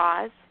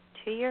draws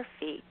to your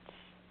feet,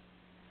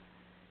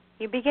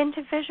 you begin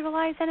to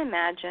visualize and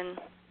imagine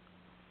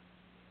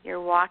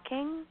you're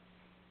walking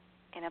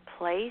in a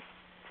place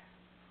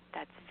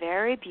that's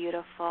very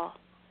beautiful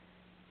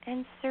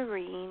and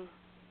serene.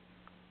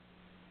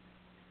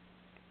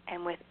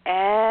 And with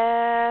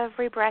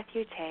every breath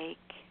you take,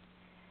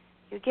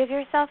 you give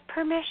yourself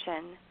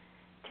permission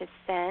to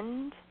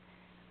send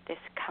this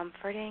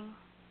comforting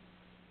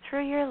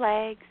through your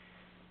legs,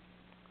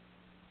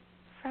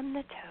 from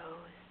the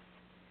toes,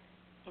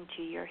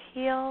 into your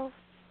heels,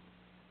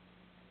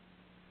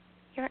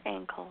 your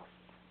ankles,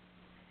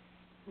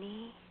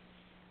 knees,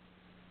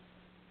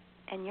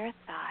 and your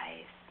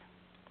thighs.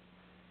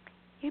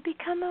 You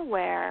become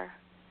aware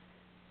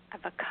of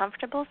a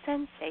comfortable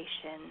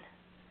sensation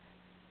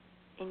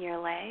in your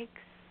legs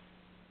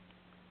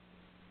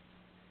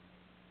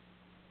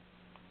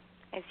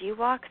as you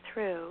walk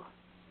through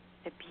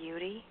the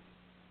beauty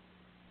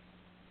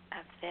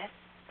of this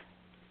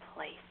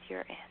place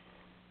you're in.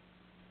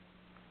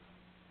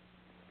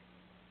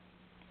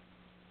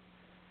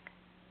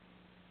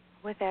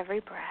 With every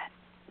breath,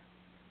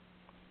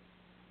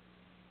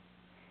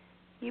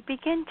 you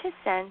begin to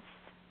sense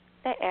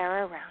the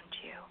air around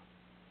you.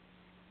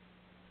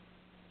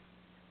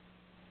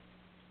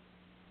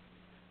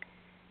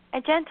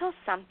 A gentle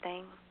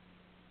something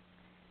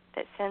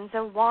that sends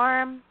a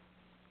warm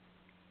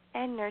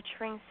and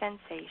nurturing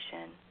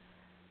sensation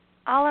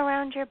all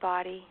around your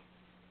body,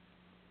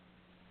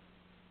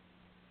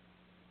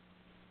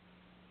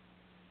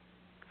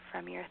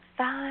 from your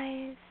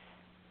thighs,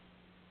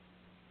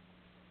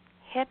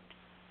 hips,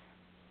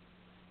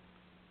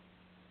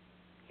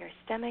 your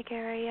stomach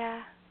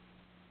area,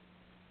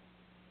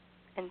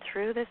 and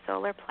through the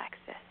solar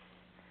plexus.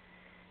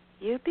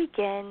 You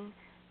begin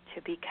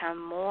to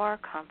become more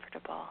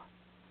comfortable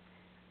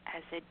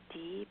as a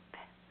deep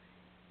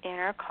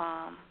inner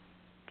calm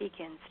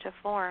begins to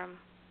form.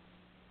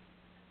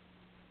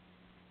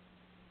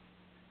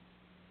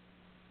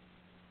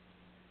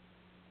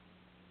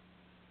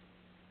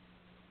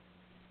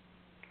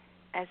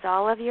 As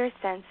all of your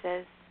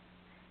senses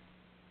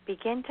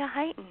begin to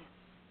heighten,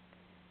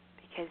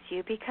 because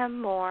you become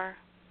more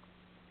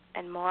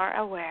and more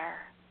aware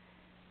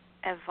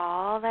of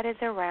all that is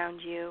around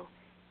you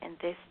in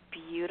this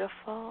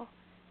beautiful,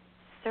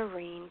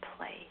 serene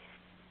place.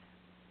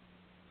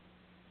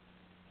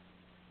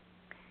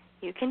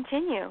 You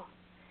continue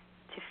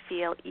to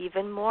feel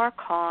even more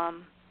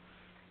calm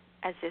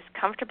as this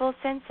comfortable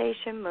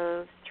sensation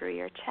moves through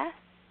your chest,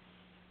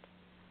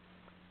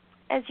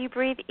 as you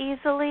breathe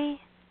easily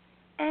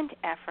and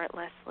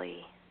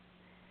effortlessly,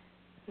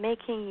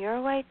 making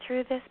your way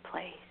through this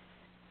place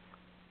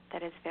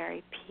that is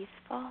very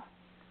peaceful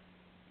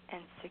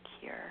and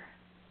secure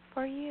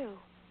for you.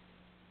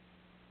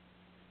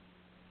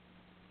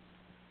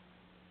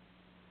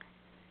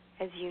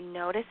 As you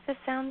notice the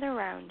sound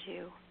around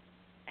you,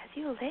 as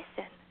you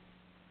listen,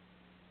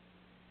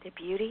 the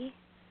beauty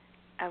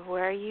of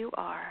where you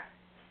are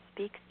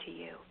speaks to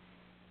you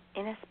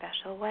in a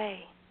special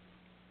way.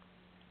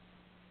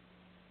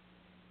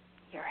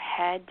 Your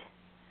head,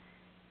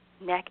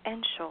 neck,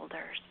 and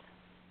shoulders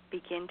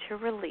begin to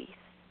release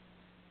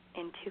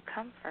into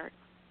comfort.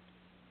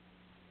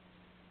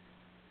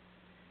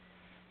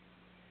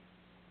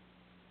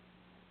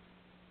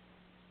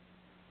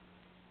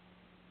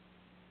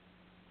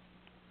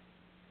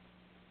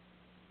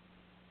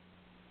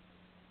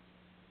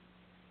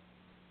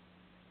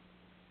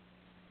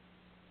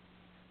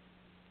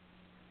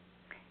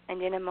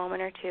 And in a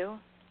moment or two,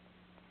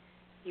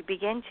 you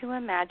begin to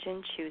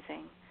imagine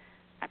choosing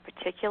a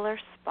particular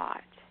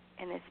spot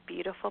in this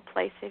beautiful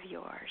place of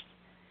yours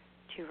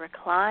to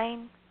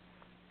recline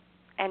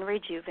and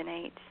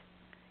rejuvenate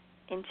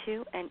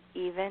into an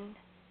even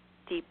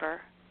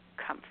deeper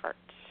comfort.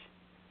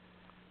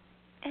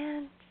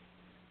 And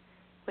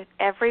with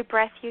every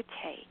breath you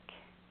take,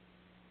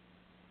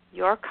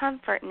 your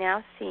comfort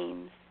now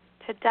seems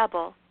to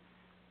double,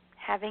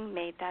 having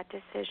made that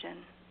decision.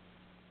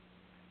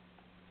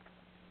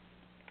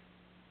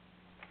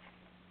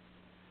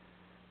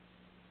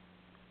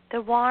 The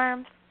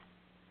warmth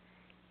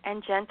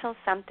and gentle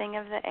something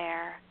of the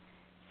air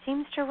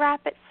seems to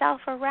wrap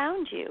itself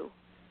around you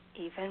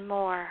even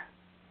more,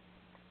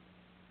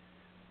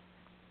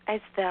 as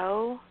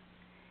though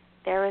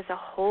there is a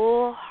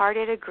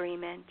wholehearted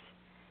agreement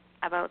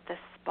about the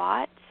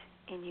spot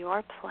in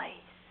your place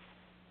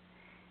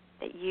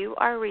that you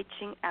are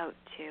reaching out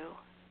to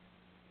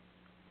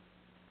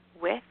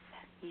with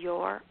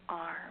your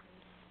arms,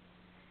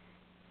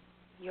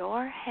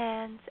 your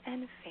hands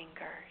and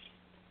fingers.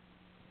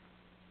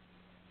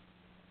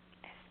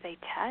 They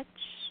touch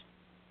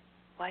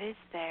what is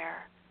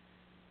there,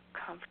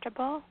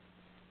 comfortable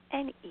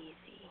and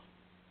easy.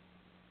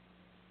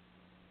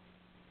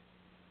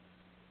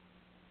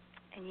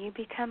 And you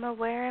become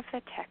aware of the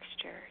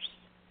textures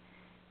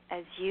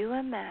as you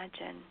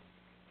imagine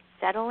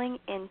settling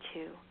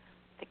into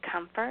the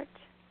comfort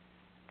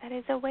that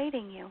is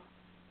awaiting you.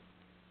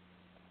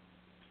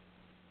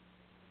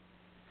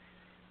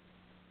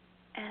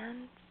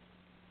 And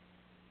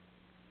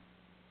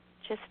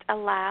just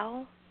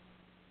allow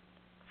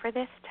for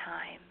this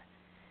time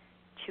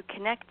to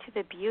connect to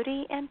the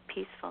beauty and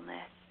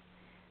peacefulness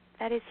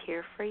that is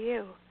here for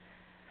you.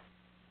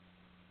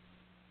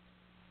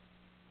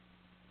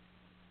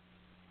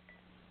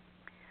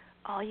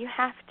 All you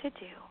have to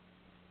do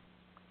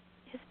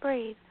is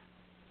breathe.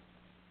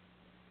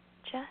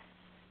 Just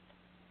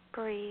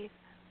breathe.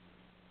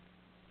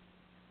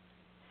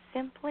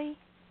 Simply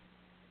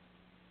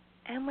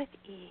and with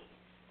ease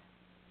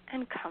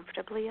and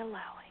comfortably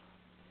allowing.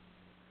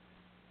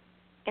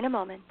 In a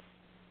moment,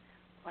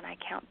 when I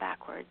count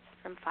backwards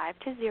from 5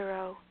 to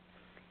 0,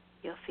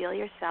 you'll feel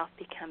yourself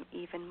become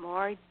even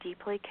more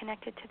deeply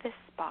connected to this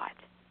spot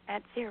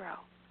at 0.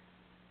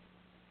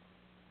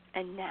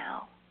 And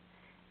now,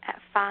 at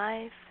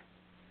 5,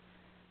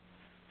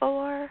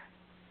 4,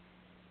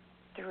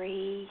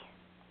 3,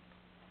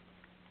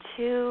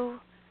 2,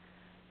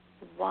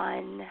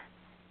 1,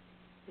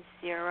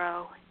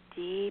 0,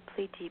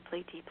 deeply,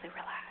 deeply, deeply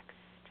relaxed.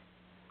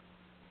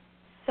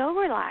 So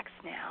relaxed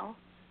now,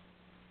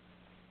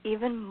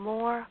 even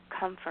more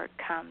comfort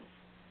comes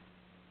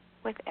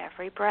with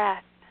every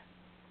breath,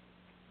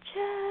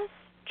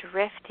 just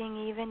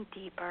drifting even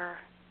deeper.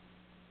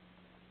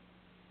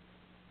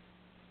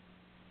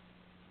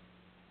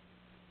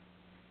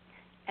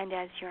 And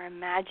as your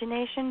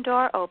imagination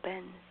door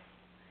opens,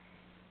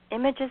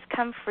 images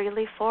come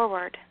freely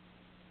forward.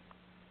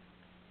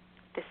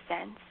 The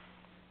sense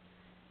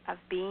of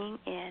being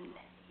in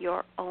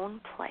your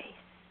own place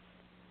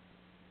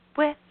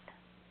with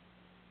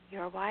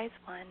your wise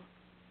one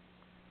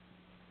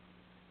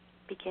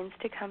begins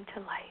to come to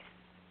life.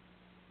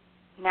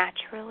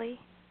 Naturally,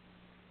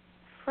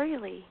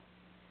 freely,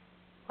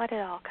 let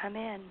it all come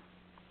in,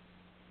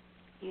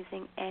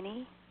 using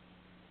any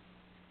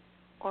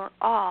or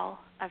all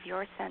of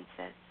your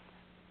senses.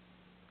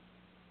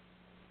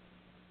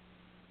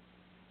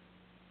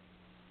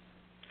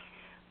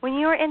 When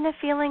you are in the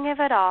feeling of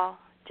it all,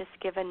 just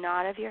give a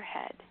nod of your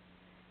head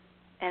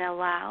and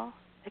allow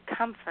the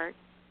comfort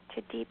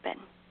to deepen.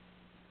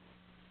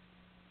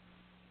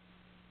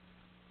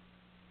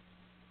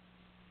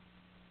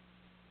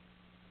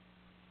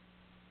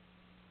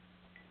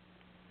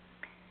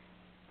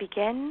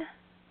 Begin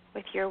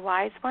with your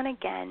wise one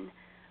again,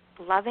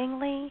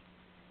 lovingly,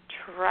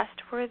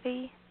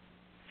 trustworthy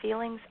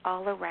feelings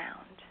all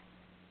around.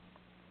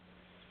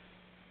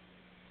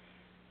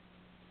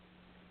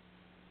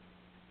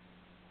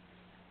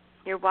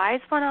 Your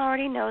wise one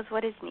already knows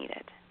what is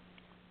needed.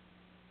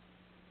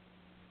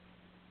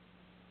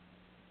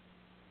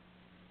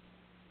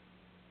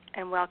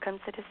 And welcomes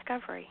the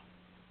discovery.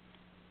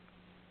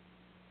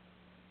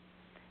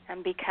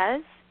 And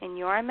because in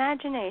your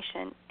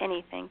imagination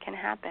anything can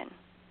happen,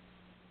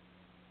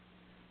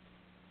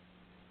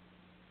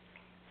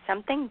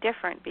 something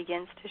different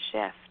begins to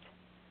shift,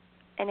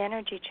 an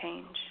energy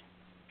change.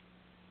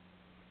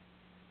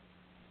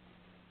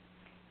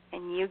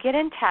 And you get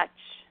in touch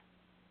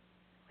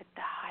with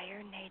the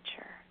higher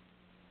nature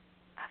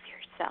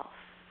of yourself.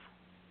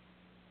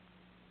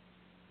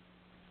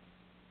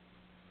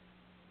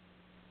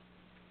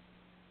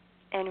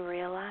 And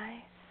realize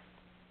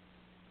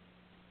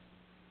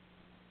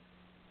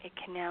it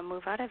can now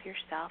move out of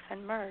yourself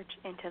and merge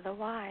into the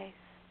wise.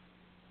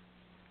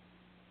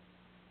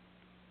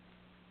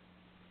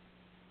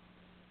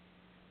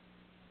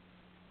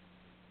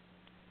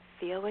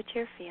 Feel what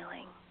you're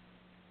feeling.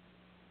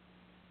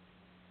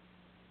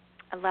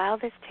 Allow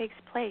this takes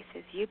place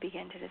as you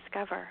begin to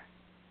discover.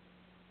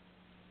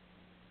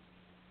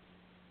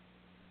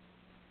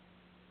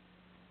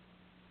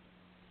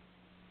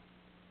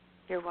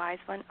 Your wise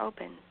one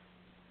opens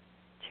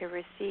to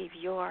receive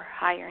your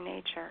higher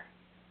nature.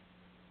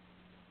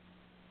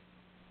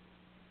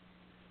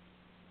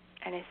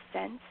 And a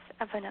sense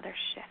of another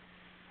shift.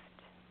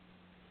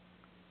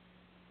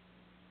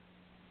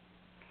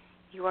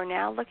 You are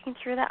now looking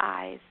through the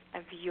eyes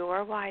of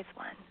your wise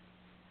one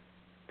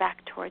back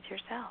towards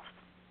yourself.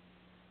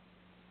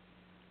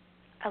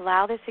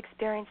 Allow this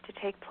experience to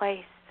take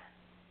place.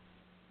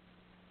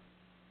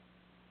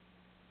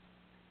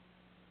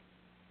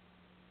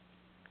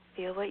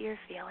 Feel what you're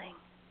feeling.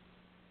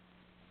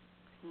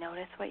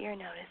 Notice what you're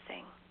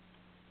noticing.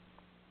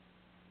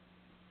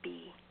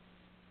 Be.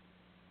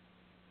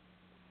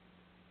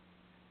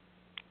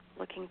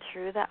 Looking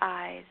through the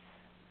eyes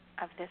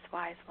of this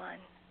wise one.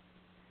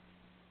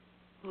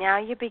 Now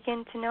you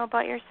begin to know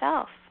about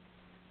yourself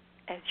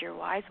as your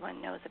wise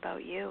one knows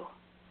about you.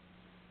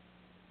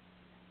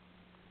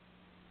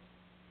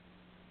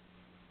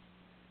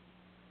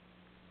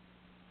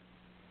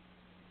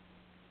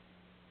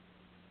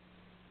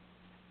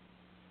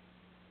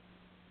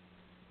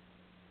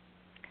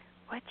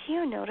 What do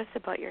you notice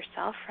about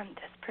yourself from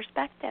this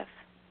perspective?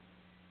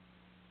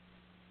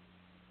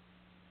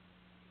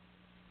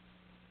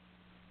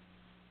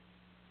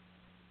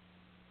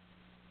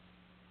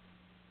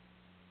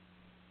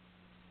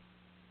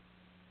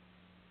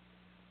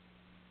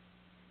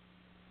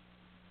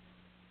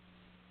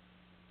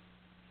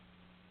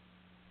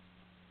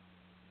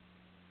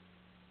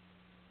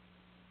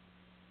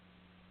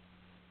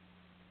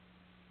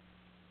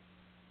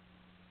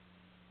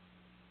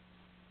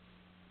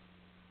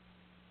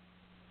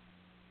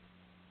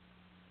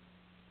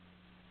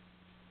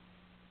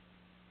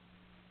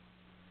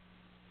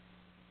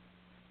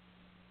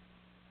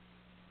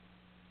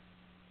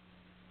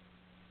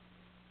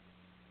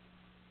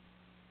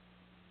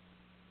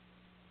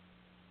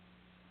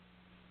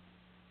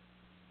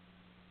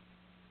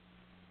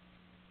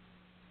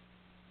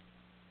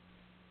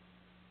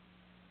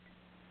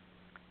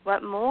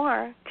 What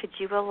more could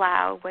you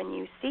allow when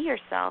you see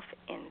yourself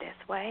in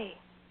this way?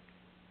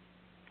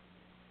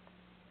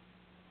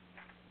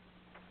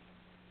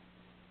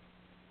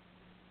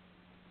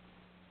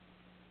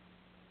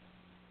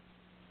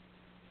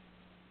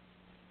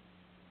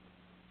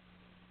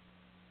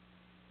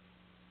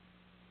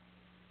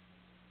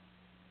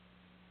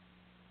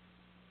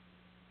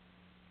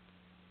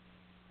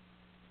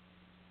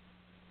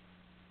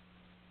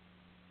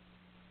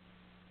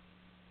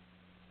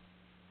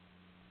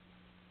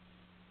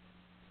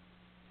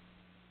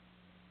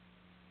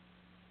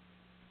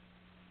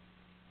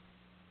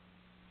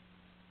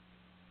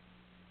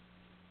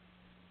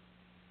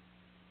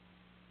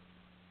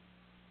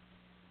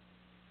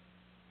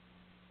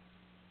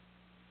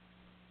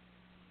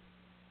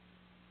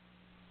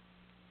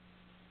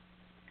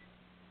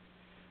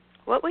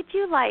 What would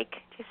you like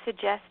to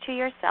suggest to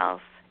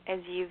yourself as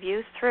you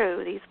view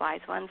through these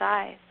wise one's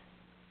eyes?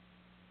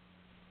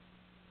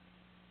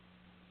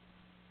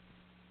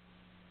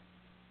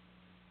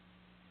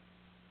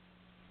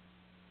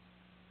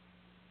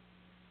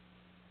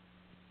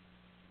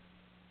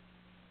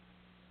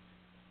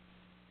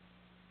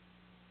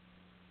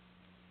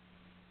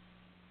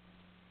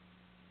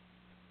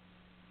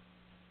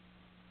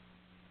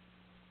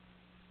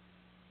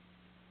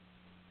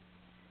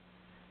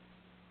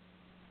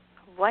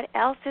 What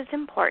else is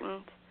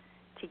important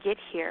to get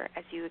here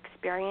as you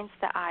experience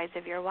the eyes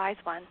of your wise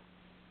one?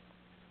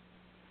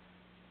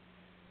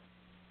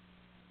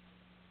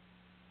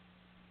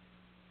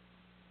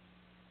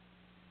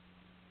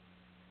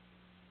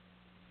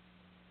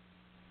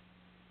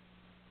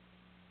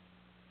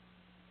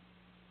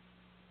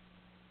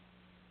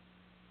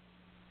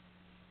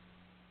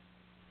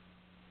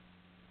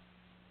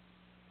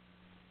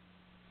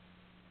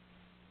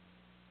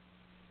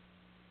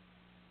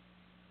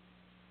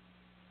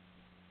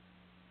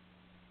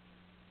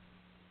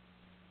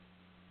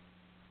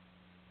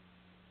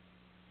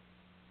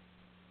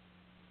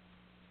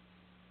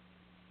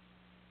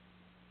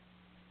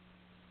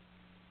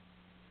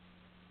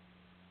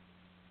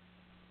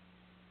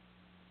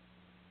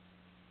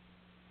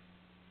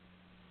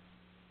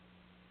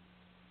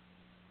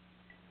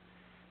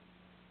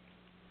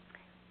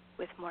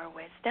 With more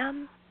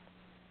wisdom,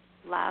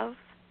 love,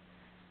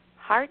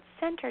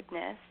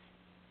 heart-centeredness,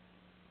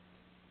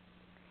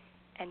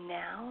 and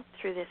now,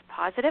 through this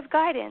positive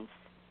guidance,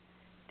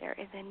 there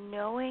is a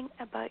knowing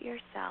about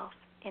yourself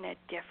in a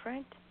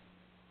different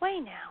way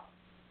now.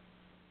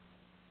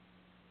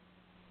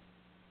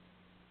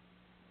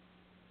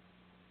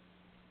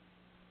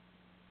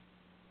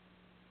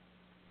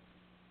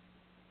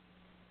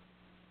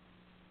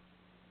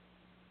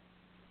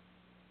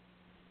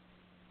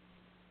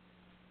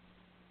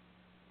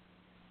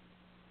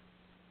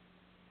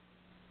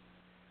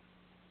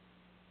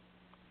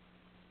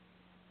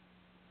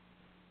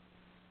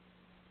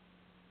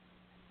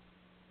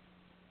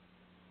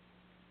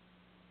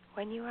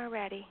 When you are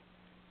ready,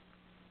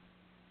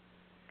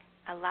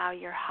 allow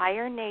your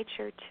higher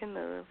nature to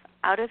move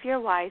out of your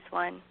wise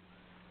one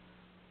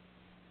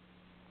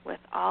with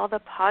all the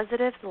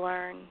positives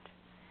learned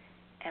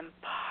and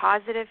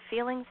positive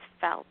feelings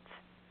felt.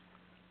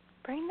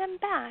 Bring them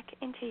back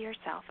into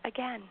yourself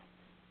again.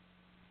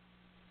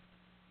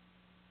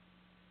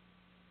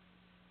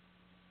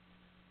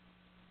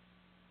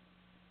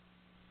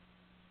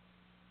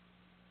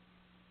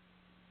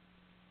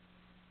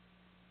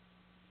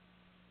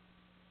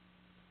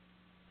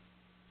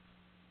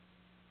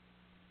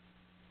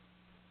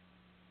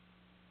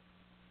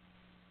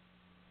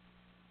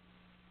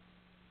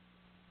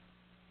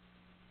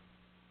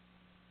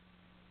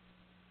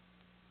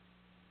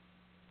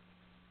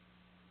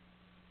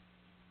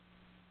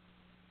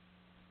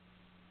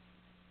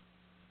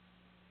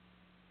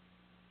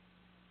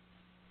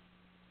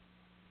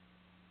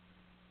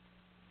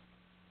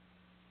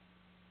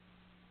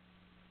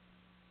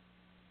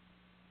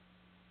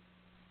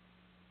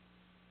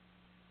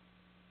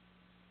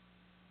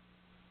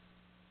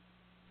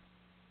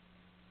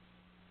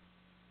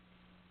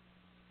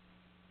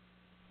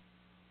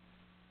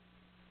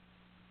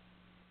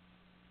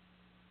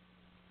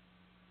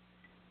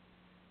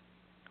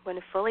 When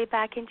fully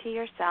back into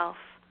yourself,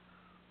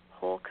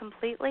 whole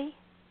completely,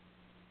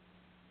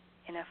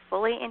 in a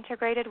fully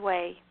integrated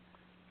way,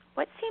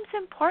 what seems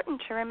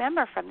important to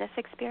remember from this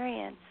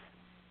experience?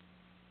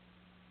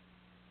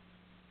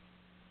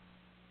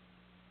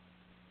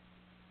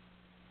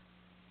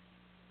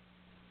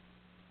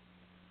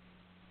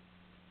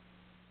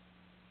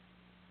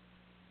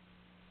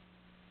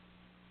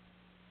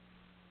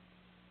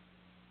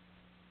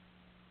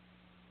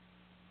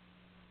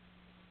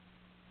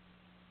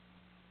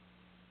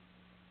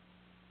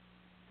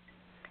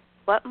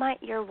 What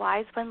might your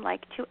wise one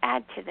like to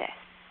add to this?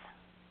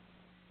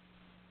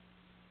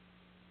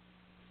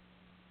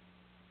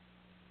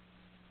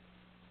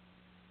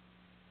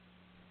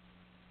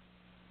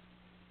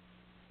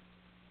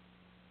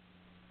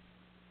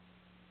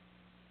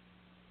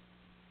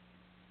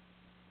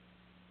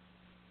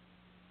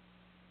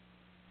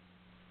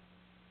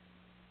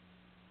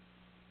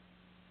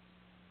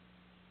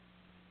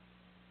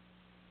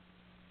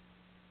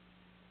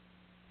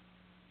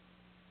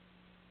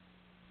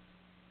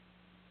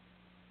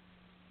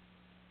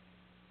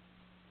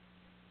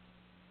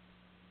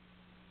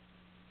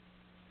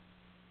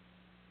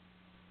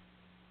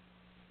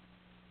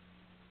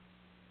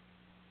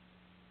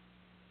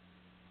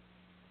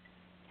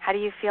 How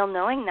do you feel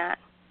knowing that?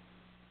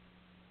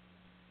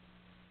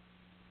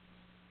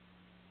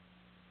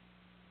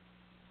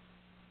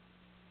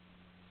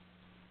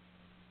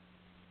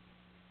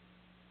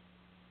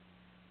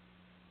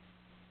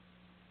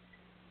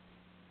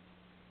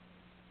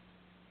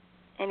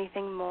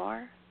 Anything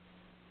more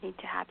need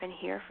to happen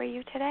here for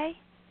you today?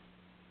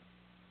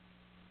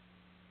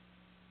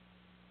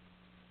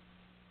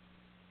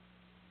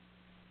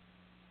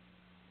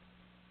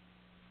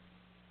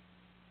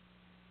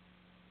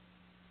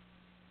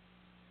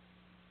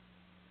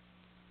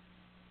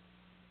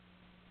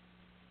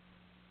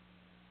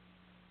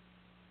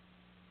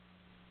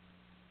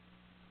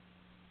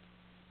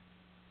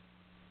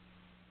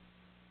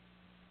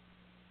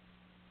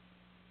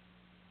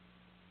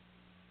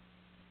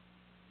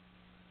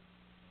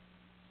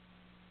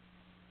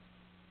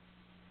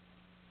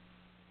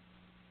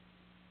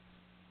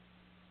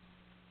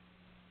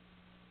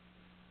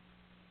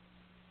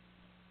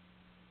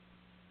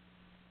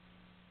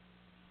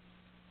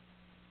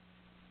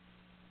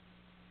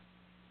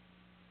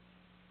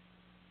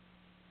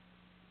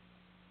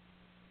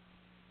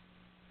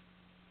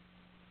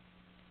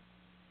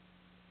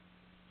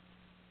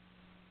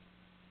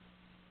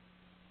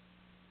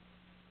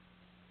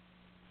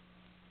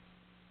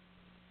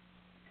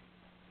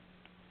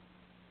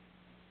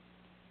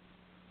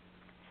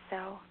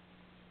 So,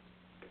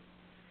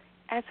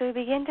 as we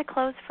begin to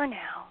close for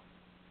now,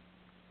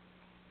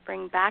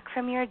 bring back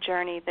from your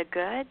journey the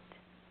good,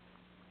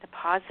 the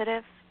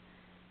positive,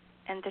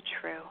 and the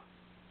true.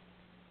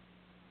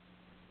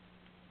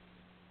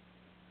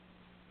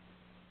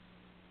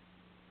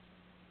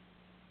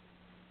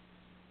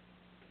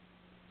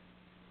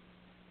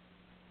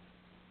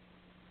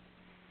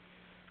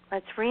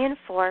 Let's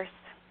reinforce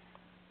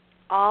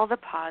all the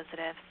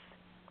positives.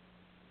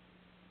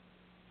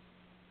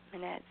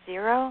 And at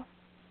 0,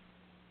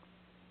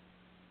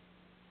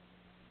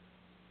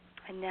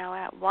 and now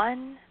at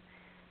 1,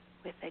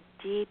 with a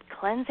deep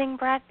cleansing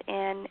breath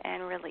in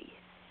and release.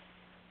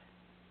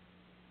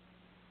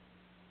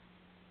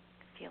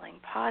 Feeling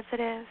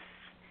positive,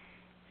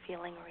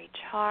 feeling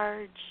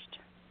recharged,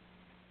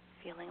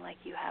 feeling like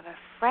you have a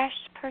fresh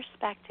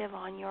perspective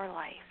on your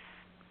life.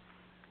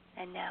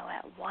 And now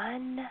at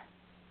 1,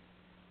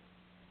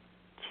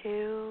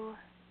 2,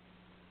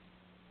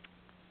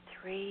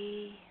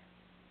 3,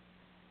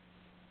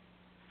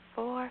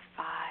 4,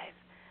 5.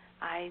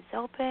 Eyes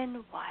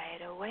open,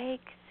 wide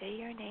awake, say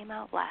your name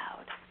out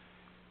loud.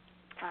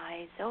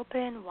 Eyes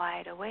open,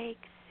 wide awake,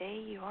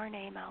 say your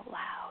name out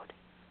loud.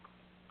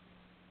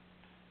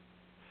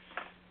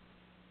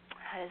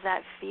 How does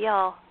that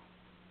feel?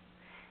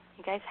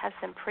 You guys have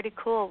some pretty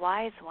cool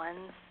wise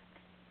ones.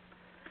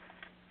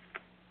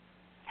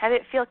 How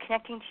did it feel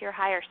connecting to your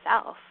higher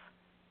self?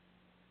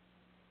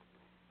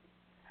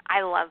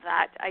 I love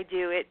that. I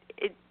do.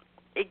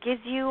 It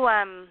gives you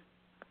a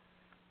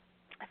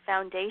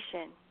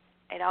foundation.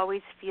 It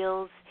always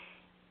feels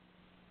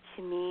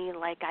to me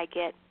like I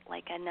get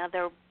like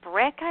another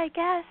brick, I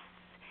guess.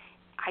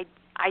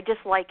 I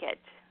just like it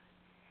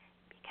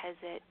because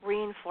it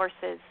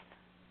reinforces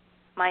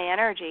my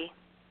energy.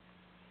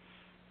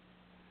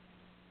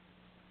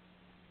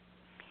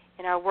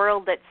 In our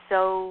world that's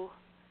so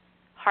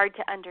hard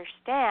to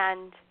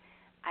understand,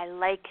 I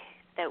like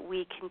that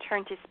we can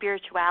turn to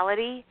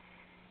spirituality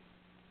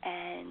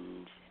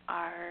and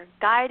our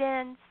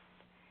guidance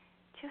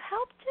to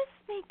help just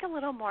make a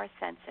little more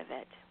sense of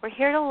it. We're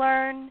here to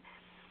learn.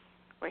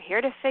 We're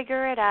here to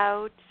figure it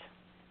out.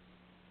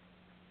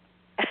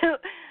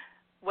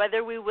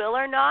 Whether we will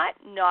or not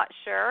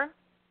sure.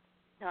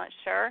 Not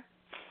sure.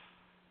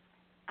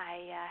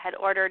 I had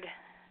ordered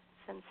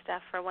some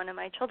stuff for one of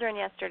my children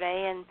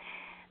yesterday, and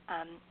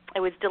it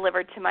was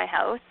delivered to my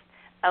house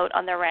out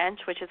on the ranch,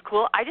 which is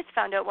cool. I just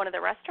found out one of the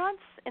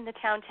restaurants in the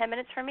town 10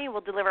 minutes from me will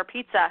deliver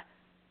pizza.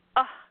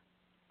 Oh,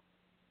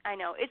 I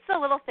know. It's the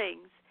little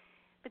things.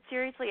 But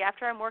seriously,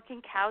 after I'm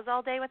working cows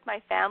all day with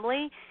my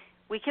family,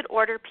 we could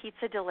order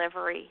pizza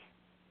delivery.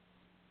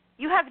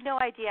 You have no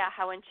idea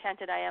how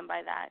enchanted I am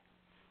by that.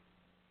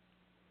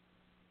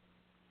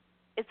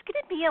 It's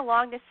going to be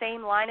along the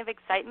same line of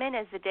excitement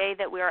as the day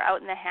that we were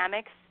out in the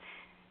hammocks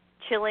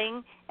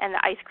chilling and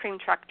the ice cream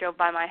truck drove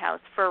by my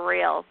house, for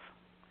reals,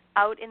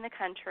 out in the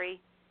country.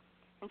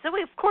 And so,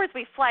 of course,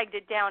 we flagged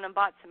it down and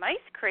bought some ice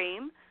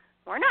cream.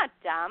 We're not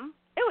dumb.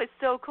 It was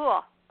so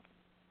cool.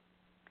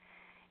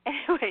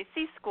 Anyway,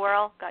 see,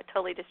 squirrel, got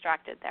totally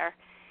distracted there.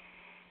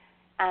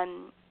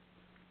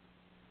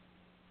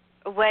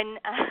 When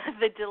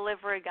the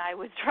delivery guy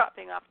was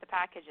dropping off the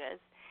packages,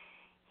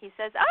 he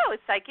says, "Oh,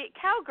 psychic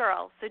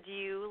cowgirl. So do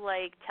you,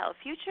 like, tell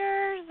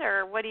futures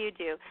or what do you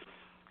do?"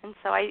 And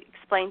so I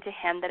explained to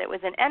him that it was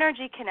an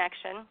energy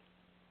connection.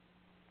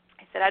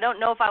 I said, "I don't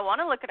know if I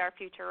want to look at our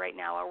future right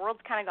now. Our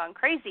world's kind of gone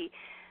crazy."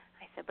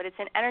 I said, "But it's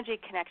an energy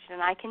connection,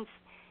 and I can,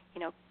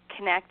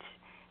 connect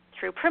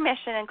through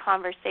permission and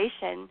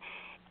conversation,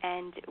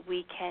 and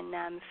we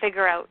can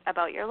figure out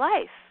about your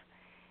life."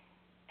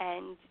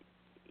 And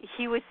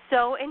he was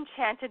so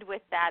enchanted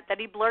with that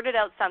he blurted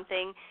out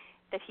something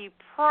that he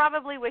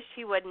probably wished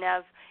he wouldn't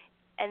have,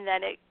 and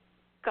then it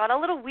got a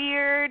little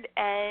weird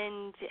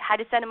and had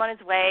to send him on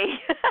his way.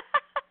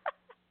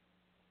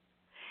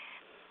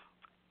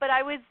 But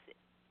I was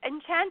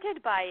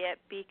enchanted by it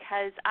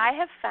because I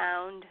have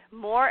found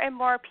more and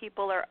more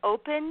people are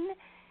open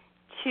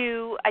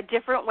to a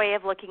different way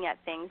of looking at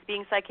things.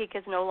 Being psychic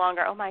is no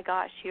longer, oh my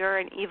gosh, you're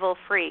an evil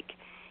freak.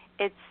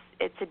 It's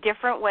a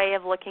different way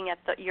of looking at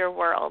your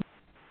world.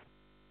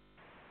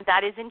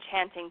 That is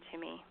enchanting to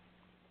me.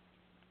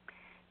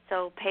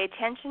 So pay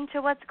attention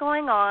to what's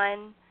going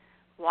on,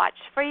 watch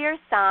for your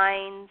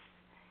signs,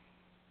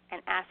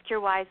 and ask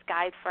your wise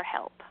guide for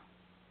help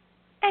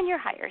and your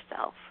higher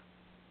self.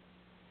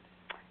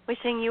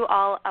 Wishing you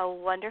all a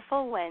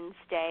wonderful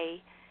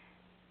Wednesday,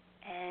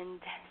 and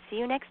see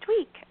you next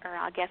week, or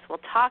I guess we'll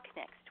talk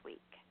next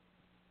week.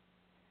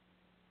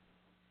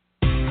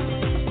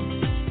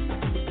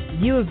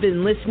 You have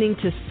been listening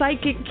to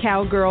Psychic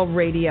Cowgirl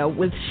Radio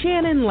with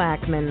Shannon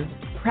Lackman.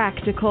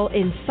 Practical,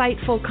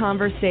 insightful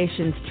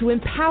conversations to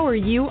empower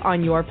you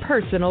on your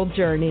personal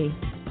journey.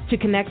 To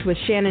connect with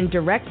Shannon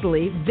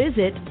directly,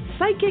 visit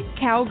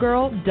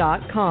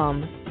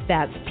psychiccowgirl.com.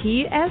 That's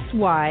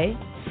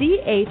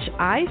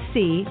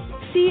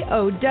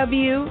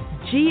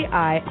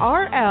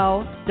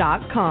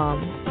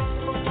Psychiccowgirl.com.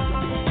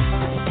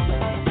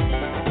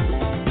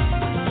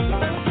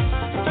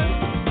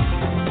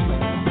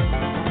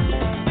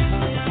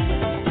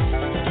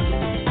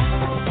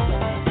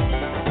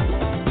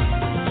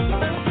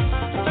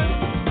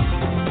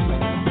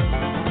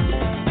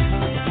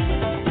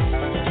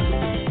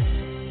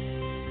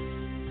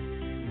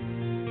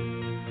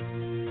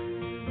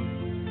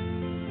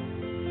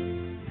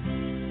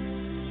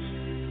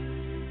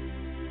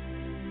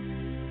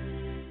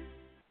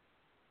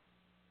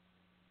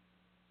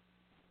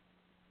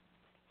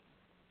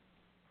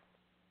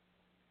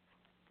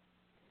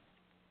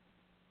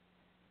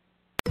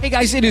 Hey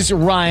guys, it is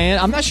Ryan.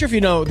 I'm not sure if you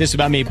know this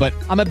about me, but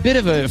I'm a bit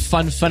of a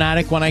fun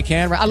fanatic when I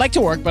can. I like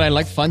to work, but I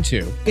like fun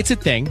too. It's a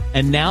thing.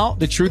 And now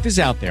the truth is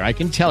out there. I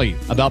can tell you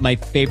about my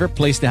favorite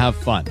place to have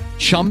fun.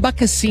 Chumba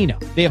Casino.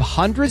 They have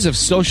hundreds of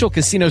social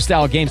casino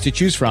style games to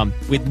choose from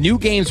with new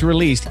games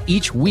released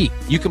each week.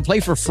 You can play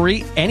for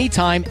free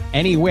anytime,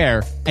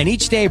 anywhere. And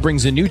each day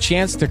brings a new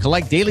chance to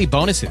collect daily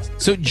bonuses.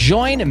 So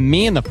join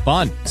me in the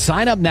fun.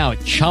 Sign up now at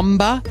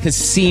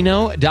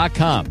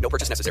ChumbaCasino.com. No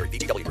purchase necessary.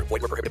 VGW Group.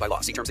 Void where prohibited by law.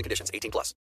 See terms and conditions. 18+.